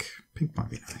thinking pink. Pink might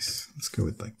be nice. Let's go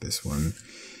with like this one.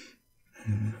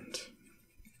 And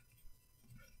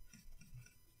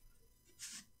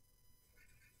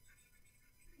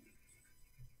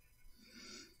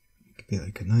it could be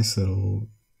like a nice little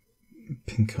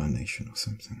pink carnation or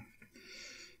something.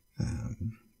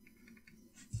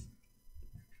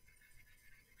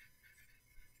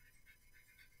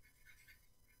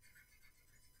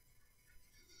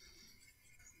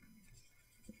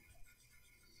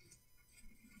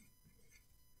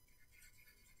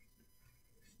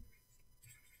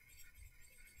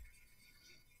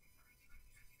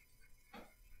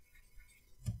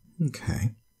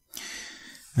 Okay,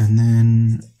 and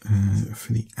then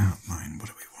for the outline, what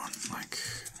do we want? Like,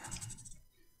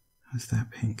 how's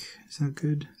that pink? Is that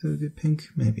good? Is that a good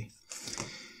pink? Maybe.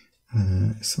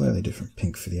 Slightly different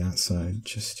pink for the outside,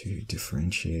 just to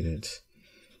differentiate it.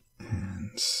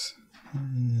 And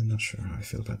I'm not sure how I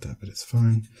feel about that, but it's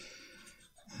fine.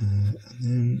 And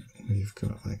then we've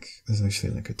got like, there's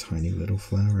actually like a tiny little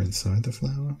flower inside the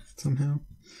flower somehow.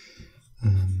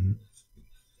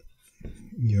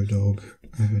 Your dog,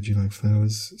 I heard you like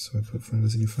flowers, so I put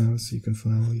flowers in your flowers so you can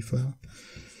flower while you flower.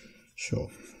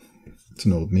 Sure. It's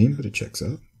an old meme, but it checks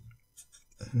out.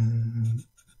 And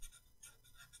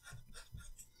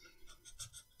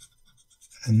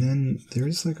then there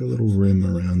is like a little rim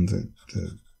around the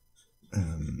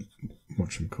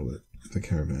whatchamacallit, the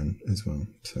caravan as well.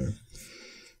 So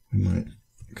we might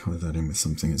colour that in with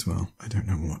something as well. I don't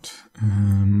know what.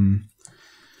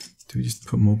 Do we just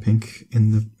put more pink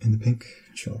in the pink?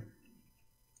 Sure.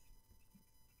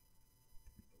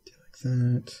 Do like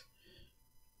that.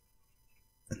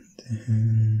 And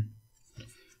then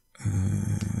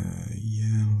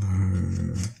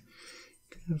yellow.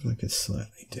 Kind of like a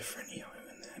slightly different yellow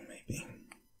in there, maybe.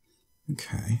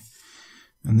 Okay.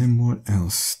 And then what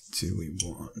else do we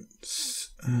want?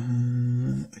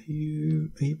 Are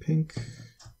you pink?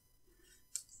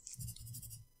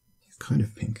 You're kind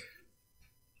of pink.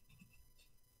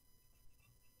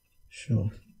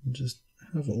 Sure, we'll just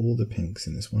have all the pinks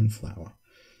in this one flower.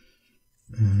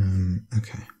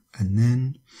 Okay, and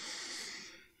then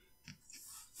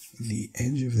the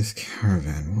edge of this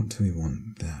caravan, what do we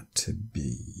want that to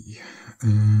be?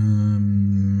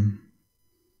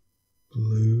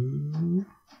 Blue?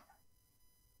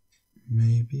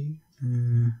 Maybe?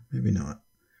 Maybe not.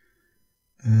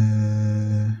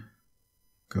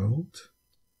 Gold?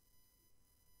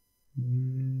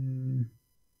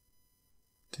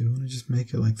 Do you want to just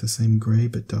make it like the same grey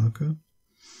but darker?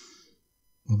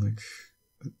 Or like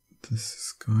the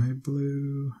sky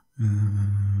blue?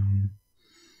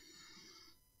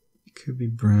 It could be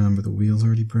brown, but the wheel's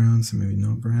already brown, so maybe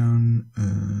not brown.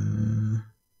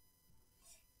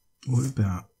 What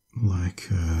about like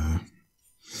yeah,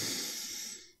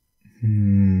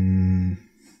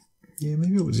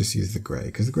 maybe we'll just use the grey,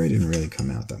 because the grey didn't really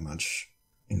come out that much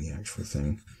in the actual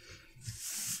thing.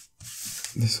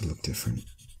 This will look different.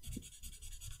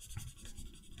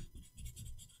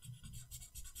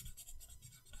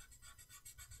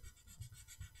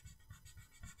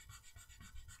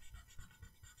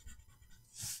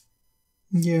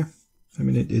 Yeah, I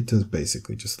mean, it does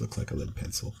basically just look like a lead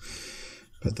pencil,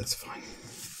 but that's fine.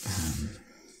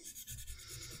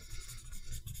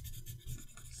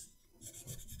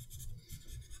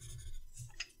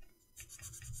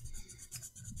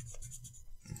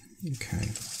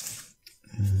 Okay.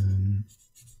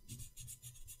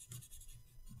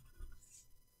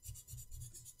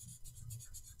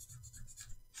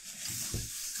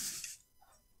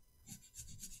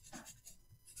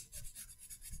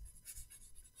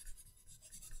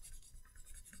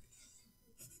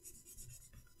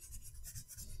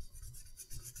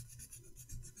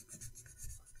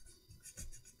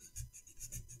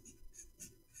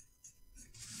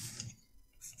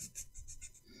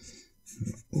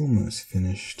 Almost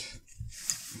finished.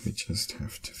 We just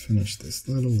have to finish this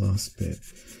little last bit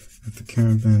of the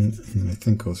caravan, and I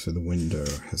think also the window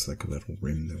has like a little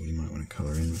rim that we might want to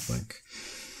colour in with like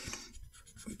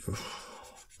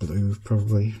blue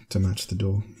probably to match the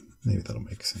door. Maybe that'll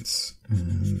make sense.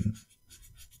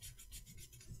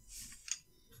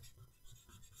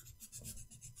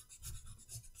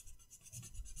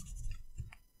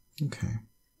 Okay,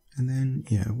 and then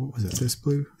yeah, what was it? This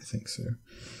blue? I think so.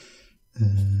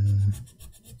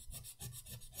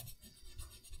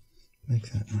 Make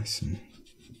that nice and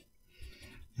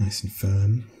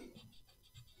firm.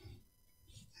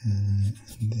 And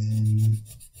then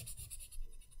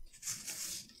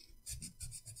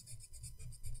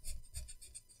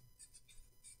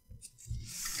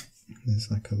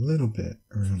there's like a little bit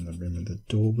around the rim of the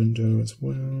door window as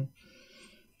well.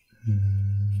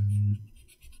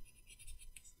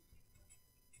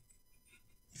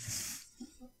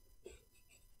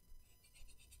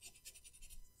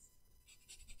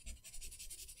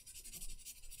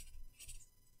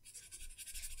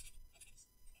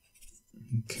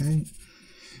 Okay,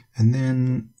 and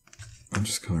then I'm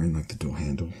just colouring like the door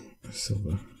handle,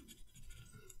 silver.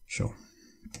 Sure.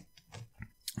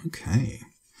 Okay,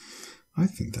 I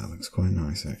think that looks quite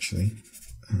nice actually.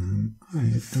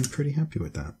 I am pretty happy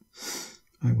with that.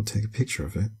 I will take a picture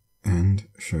of it and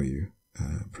show you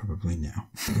probably now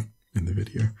in the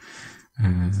video.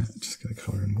 Just going to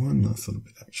colour in one last little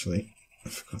bit actually. I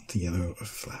forgot the yellow of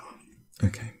flower.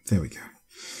 Okay, there we go.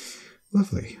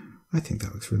 Lovely. I think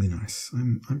that looks really nice.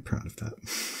 I'm proud of that.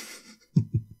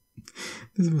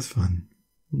 This was fun.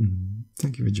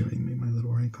 Thank you for joining me, my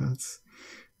little rain clouds.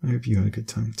 I hope you had a good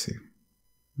time too.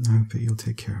 I hope that you'll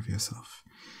take care of yourself.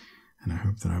 And I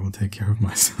hope that I will take care of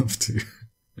myself too.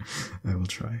 I will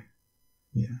try.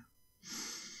 Yeah.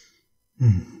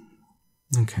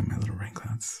 Okay, my little rain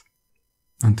clouds.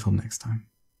 Until next time.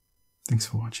 Thanks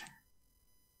for watching.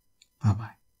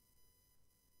 Bye-bye.